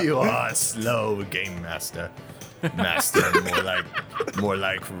 You are slow, game master. Master, more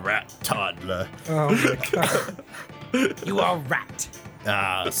like rat toddler. oh my god. You are rat.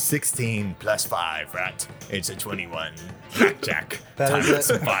 16 plus 5, rat. It's a 21. Blackjack. That Time is for it.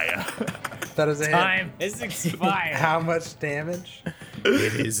 some fire. That is a hit. Time is expired. How much damage?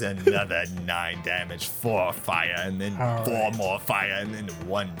 It is another 9 damage, 4 fire, and then All 4 right. more fire, and then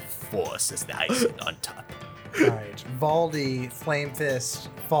 1 force as the icing on top. All right. Valdi, Flame Fist,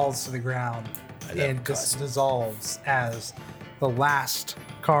 falls to the ground I love and dissolves as the last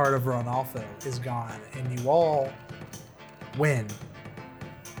card of Ronaldo is gone. And you all win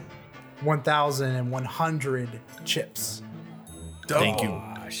 1,100 chips. Thank you.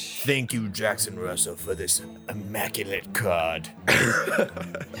 Thank you, Jackson Russell, for this immaculate card.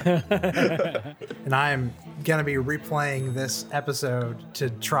 And I am going to be replaying this episode to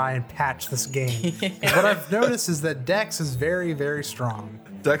try and patch this game. What I've noticed is that Dex is very, very strong.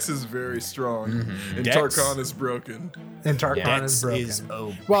 Dex is very strong, and Dex- Tarkon is broken. And Tarkon Dex is broken. is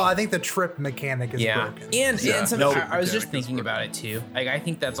OP. Well, I think the trip mechanic is Yeah, broken. and Yeah. something No, I was just mechanic is thinking about it too. Like I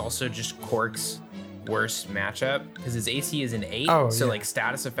think that's also just Cork's worst matchup because his AC is an 8. Oh, so yeah. like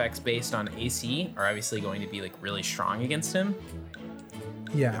status effects based on AC are obviously going to be like really strong against him.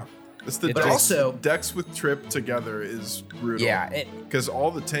 Yeah. It's the It Dex, also- Dex with Trip together is brutal. Yeah, because all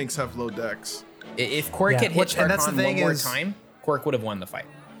the tanks have low Dex. if Cork Yeah, had hit which- and that's the Tarkon thing one more is- time, Cork would have won the fight.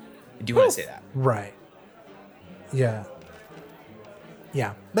 I do want to say that. Right. Yeah.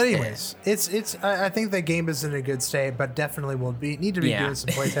 Yeah. But anyways, it's I think the game is in a good state, but definitely will need to be Yeah. doing some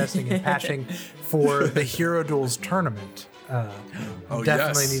playtesting and patching for the Hero Duels tournament.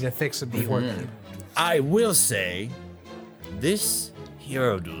 Definitely yes. need to fix it before then. I will say, this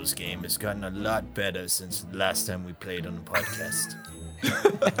Hero Duels game has gotten a lot better since the last time we played on the podcast.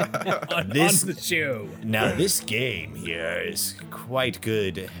 on This- the show. Now, this game here is quite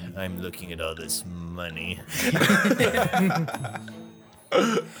good. I'm looking at all this money.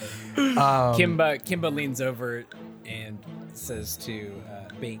 Kimba leans over and says to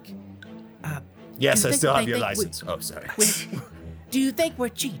Bink, Yes, You I think still have they your think we- license. Oh, sorry. Do you think we're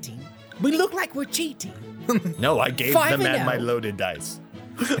cheating? We look like we're cheating. No, I gave 5 the and man my 0. loaded dice.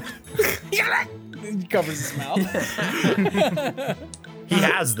 he covers his mouth. He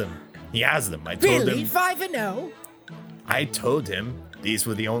has them. He has them. I told Really? him. 5 and 0? I told him these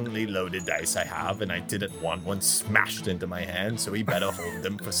were the only loaded dice I have, and I didn't want one smashed into my hand, so he better hold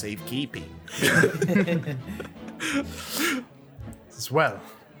them for safekeeping. As well,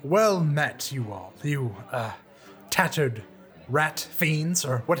 well met, you all. You, tattered rat fiends,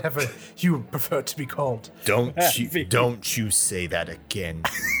 or whatever you prefer to be called. Don't you say that again.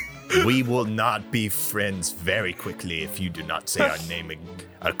 We will not be friends very quickly if you do not say our name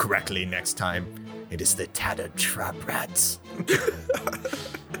correctly next time. It is the Tattered Trap Rats.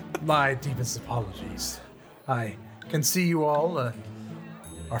 My deepest apologies. I can see you all are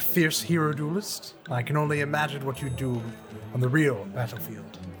fierce hero duelists. I can only imagine what you do on the real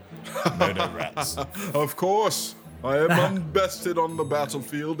battlefield. Murder rats. Of course, I am unbested on the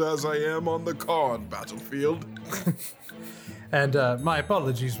battlefield as I am on the card battlefield. And my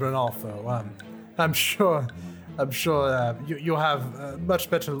apologies, Renalfo. I'm sure you'll have much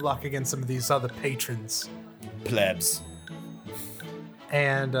better luck against some of these other patrons. Plebs.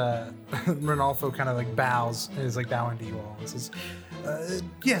 And Renalfo kind of like bows and is like bowing to you all and says,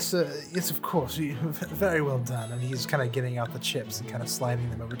 yes, of course, very well done. And he's kind of getting out the chips and kind of sliding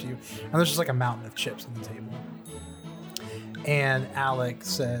them over to you. And there's just like a mountain of chips on the table. And Alec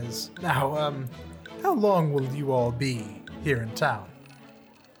says, now, how long will you all be here in town?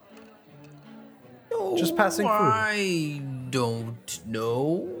 Just passing through. I don't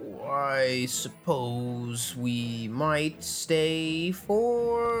know. I suppose we might stay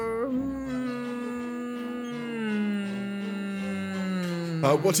for.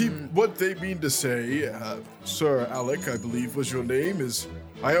 What they mean to say, Sir Alec, I believe was your name, is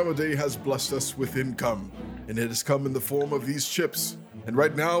Iomade has blessed us with income, and it has come in the form of these chips. And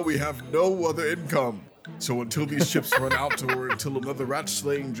right now we have no other income. So until these chips run out, or until another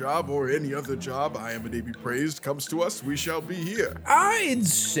rat-slaying job or any other job, Iomade be praised, comes to us, we shall be here. I'd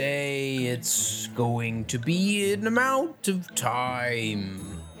say it's going to be an amount of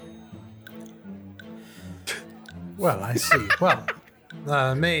time. Well, I see.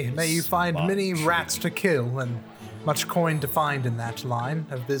 Well, may you find many rats to kill and much coin to find in that line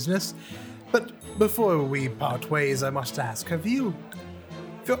of business. But before we part ways, I must ask, have your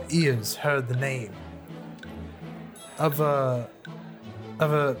ears heard the name of a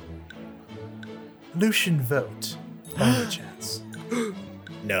Lucian Vote, by any chance?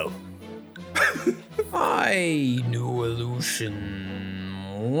 No. I knew a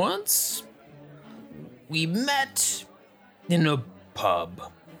Lucian once. We met in a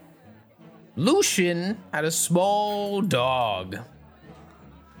pub. Lucian had a small dog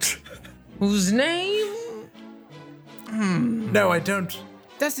whose name. No, I don't.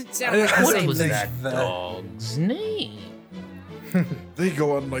 Doesn't sound I like don't the What same was think that that- dog's name? They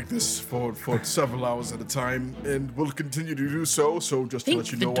go on like this for several hours at a time, and will continue to do so. So just to Think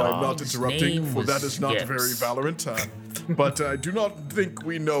let you the know, I'm not dog's interrupting, name for that was is not Gibbs. very Valorant. But I do not think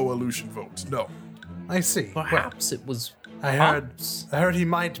we know Illusion Vote. No. I see. Well, Perhaps it was. I heard he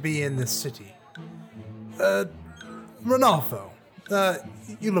might be in this city. Renalfo,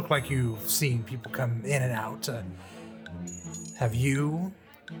 you look like you've seen people come in and out. Have you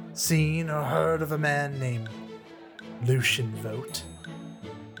seen or heard of a man named Lucian Vote?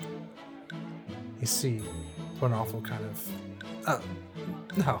 You see, Renalfo kind of.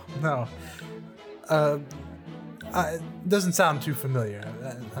 No. It doesn't sound too familiar.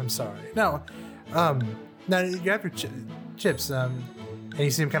 I'm sorry. No. Now you have your chips, and you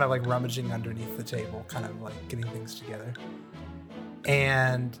see him kind of like rummaging underneath the table, kind of like getting things together.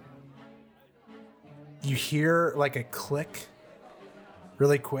 And you hear like a click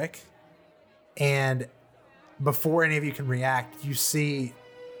really quick. And before any of you can react, you see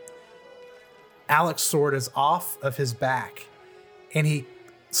Alec's sword is off of his back, and he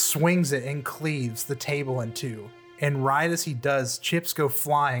swings it and cleaves the table in two. And right as he does, chips go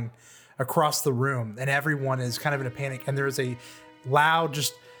flying across the room, and everyone is kind of in a panic, and there's a loud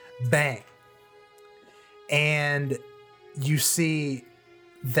just bang. And you see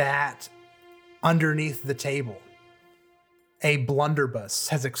that underneath the table, a blunderbuss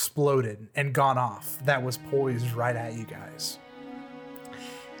has exploded and gone off that was poised right at you guys.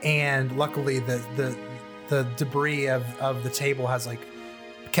 And luckily the debris of the table has like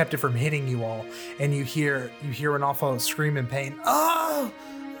kept it from hitting you all, and you hear Renalfo scream in pain.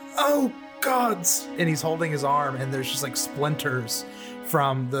 Oh gods! And he's holding his arm, and there's just like splinters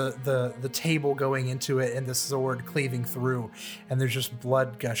from the table going into it, and the sword cleaving through, and there's just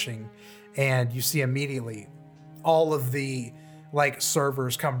blood gushing. And you see immediately all of the like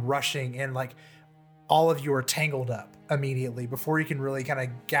servers come rushing, and like all of you are tangled up immediately before you can really kind of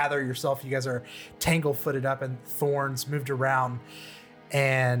gather yourself. You guys are tangle-footed up, and thorns moved around.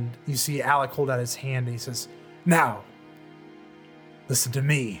 And you see Alec hold out his hand, and he says, "Now, listen to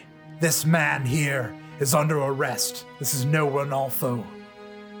me. This man here is under arrest. This is no Renalfo.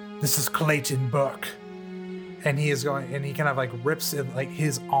 This is Clayton Burke. and he is going, and he kind of like rips it, like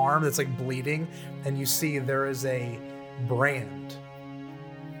his arm that's like bleeding, and you see there is a brand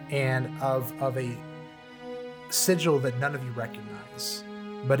and of a sigil that none of you recognize,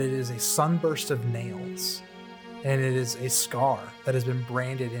 but it is a sunburst of nails, and it is a scar that has been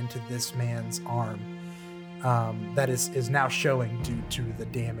branded into this man's arm, that is now showing due to the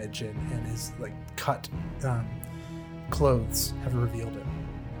damage, and his like cut clothes have revealed it.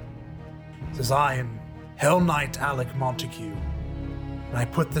 It says, "I am Hell Knight Alec Montague, and I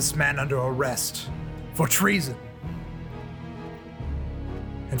put this man under arrest for treason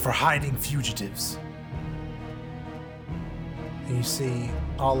and for hiding fugitives." And you see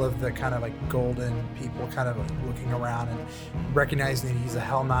all of the kind of like golden people kind of like looking around and recognizing that he's a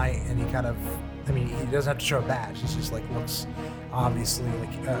Hell Knight, and he kind of, I mean, he doesn't have to show a badge. He just like looks obviously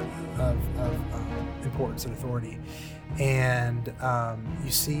like of importance and authority. And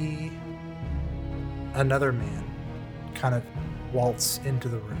you see another man kind of waltz into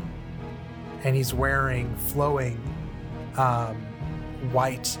the room, and he's wearing flowing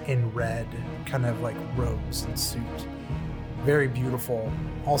white and red kind of like robes and suit. Very beautiful,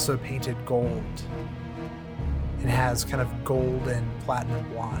 also painted gold. It has kind of golden platinum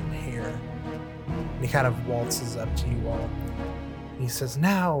blonde hair. And he kind of waltzes up to you all. And he says,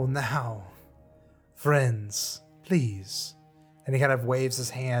 now, friends, please. And he kind of waves his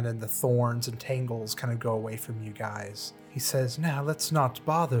hand, and the thorns and tangles kind of go away from you guys. He says, "Now let's not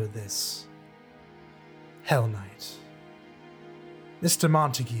bother this Hell Knight. Mr.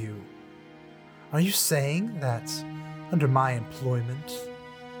 Montague, are you saying that under my employment,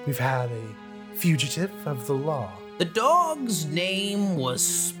 we've had a fugitive of the law?" The dog's name was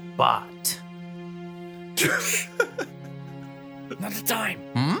Spot. Not the time.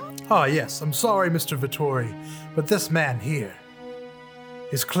 Ah, yes, I'm sorry, Mr. Vittori, but this man here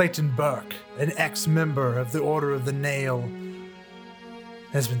is Clayton Burke, an ex-member of the Order of the Nail,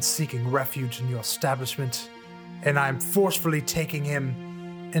 has been seeking refuge in your establishment, and I'm forcefully taking him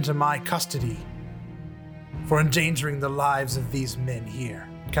into my custody for endangering the lives of these men here.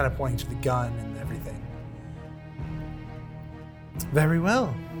 Kind of pointing to the gun and everything. Very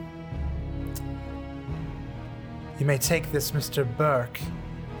well. You may take this, Mr. Burke,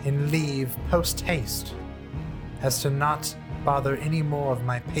 and leave post-haste, as to not bother any more of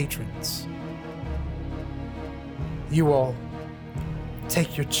my patrons. You all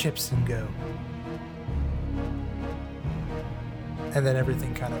take your chips and go. And then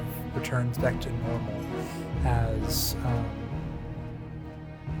everything kind of returns back to normal as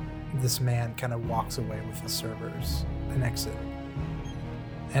this man kind of walks away with the servers and exit.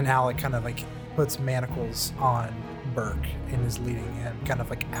 And Alec kind of like puts manacles on Burke and is leading him kind of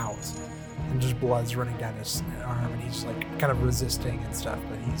like out. And just blood's running down his arm, and he's like kind of resisting and stuff,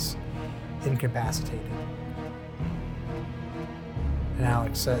 but he's incapacitated. And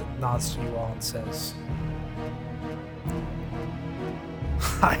Alex nods to you all and says,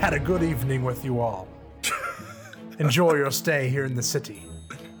 "I had a good evening with you all. Enjoy your stay here in the city."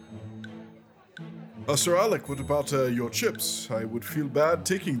 Sir Alec, what about your chips? I would feel bad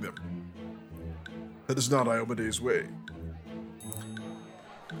taking them. That is not Iomede's way.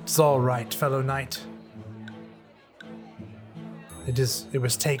 It's all right, fellow knight. It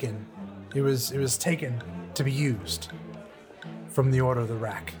was taken. It was taken to be used from the Order of the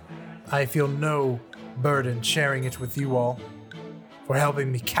Rack. I feel no burden sharing it with you all for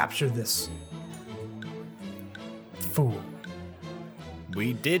helping me capture this fool.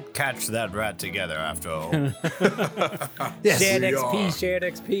 We did catch that rat together after all. Yes. Shared we XP, are. shared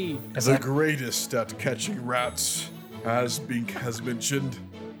XP. The greatest at catching rats, as Bink has mentioned.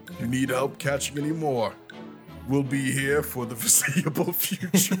 If you need help catching any more, we'll be here for the foreseeable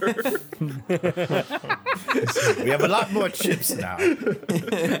future. We have a lot more chips now.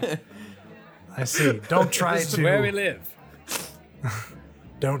 I see. Don't try This is where we to. live.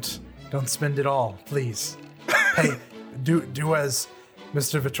 Don't spend it all, please. Pay. Do as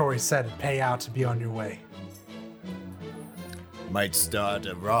Mr. Vittori said and pay out to be on your way. Might start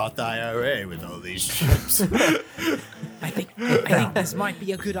a Roth IRA with all these chips. I think this might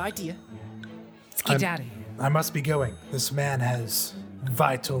be a good idea. Let's get out of here. I must be going. This man has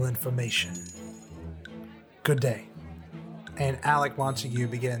vital information. Good day. And Alec Montague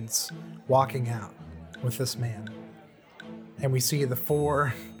begins walking out with this man. And we see the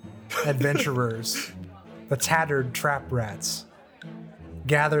four adventurers, the tattered trap rats,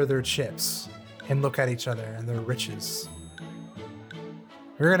 gather their chips and look at each other and their riches.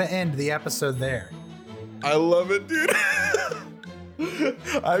 We're going to end the episode there. I love it, dude.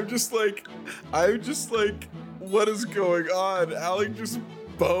 I'm just like, what is going on? Alec just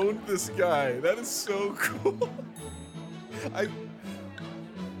boned this guy. That is so cool. I'm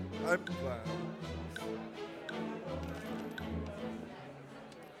glad.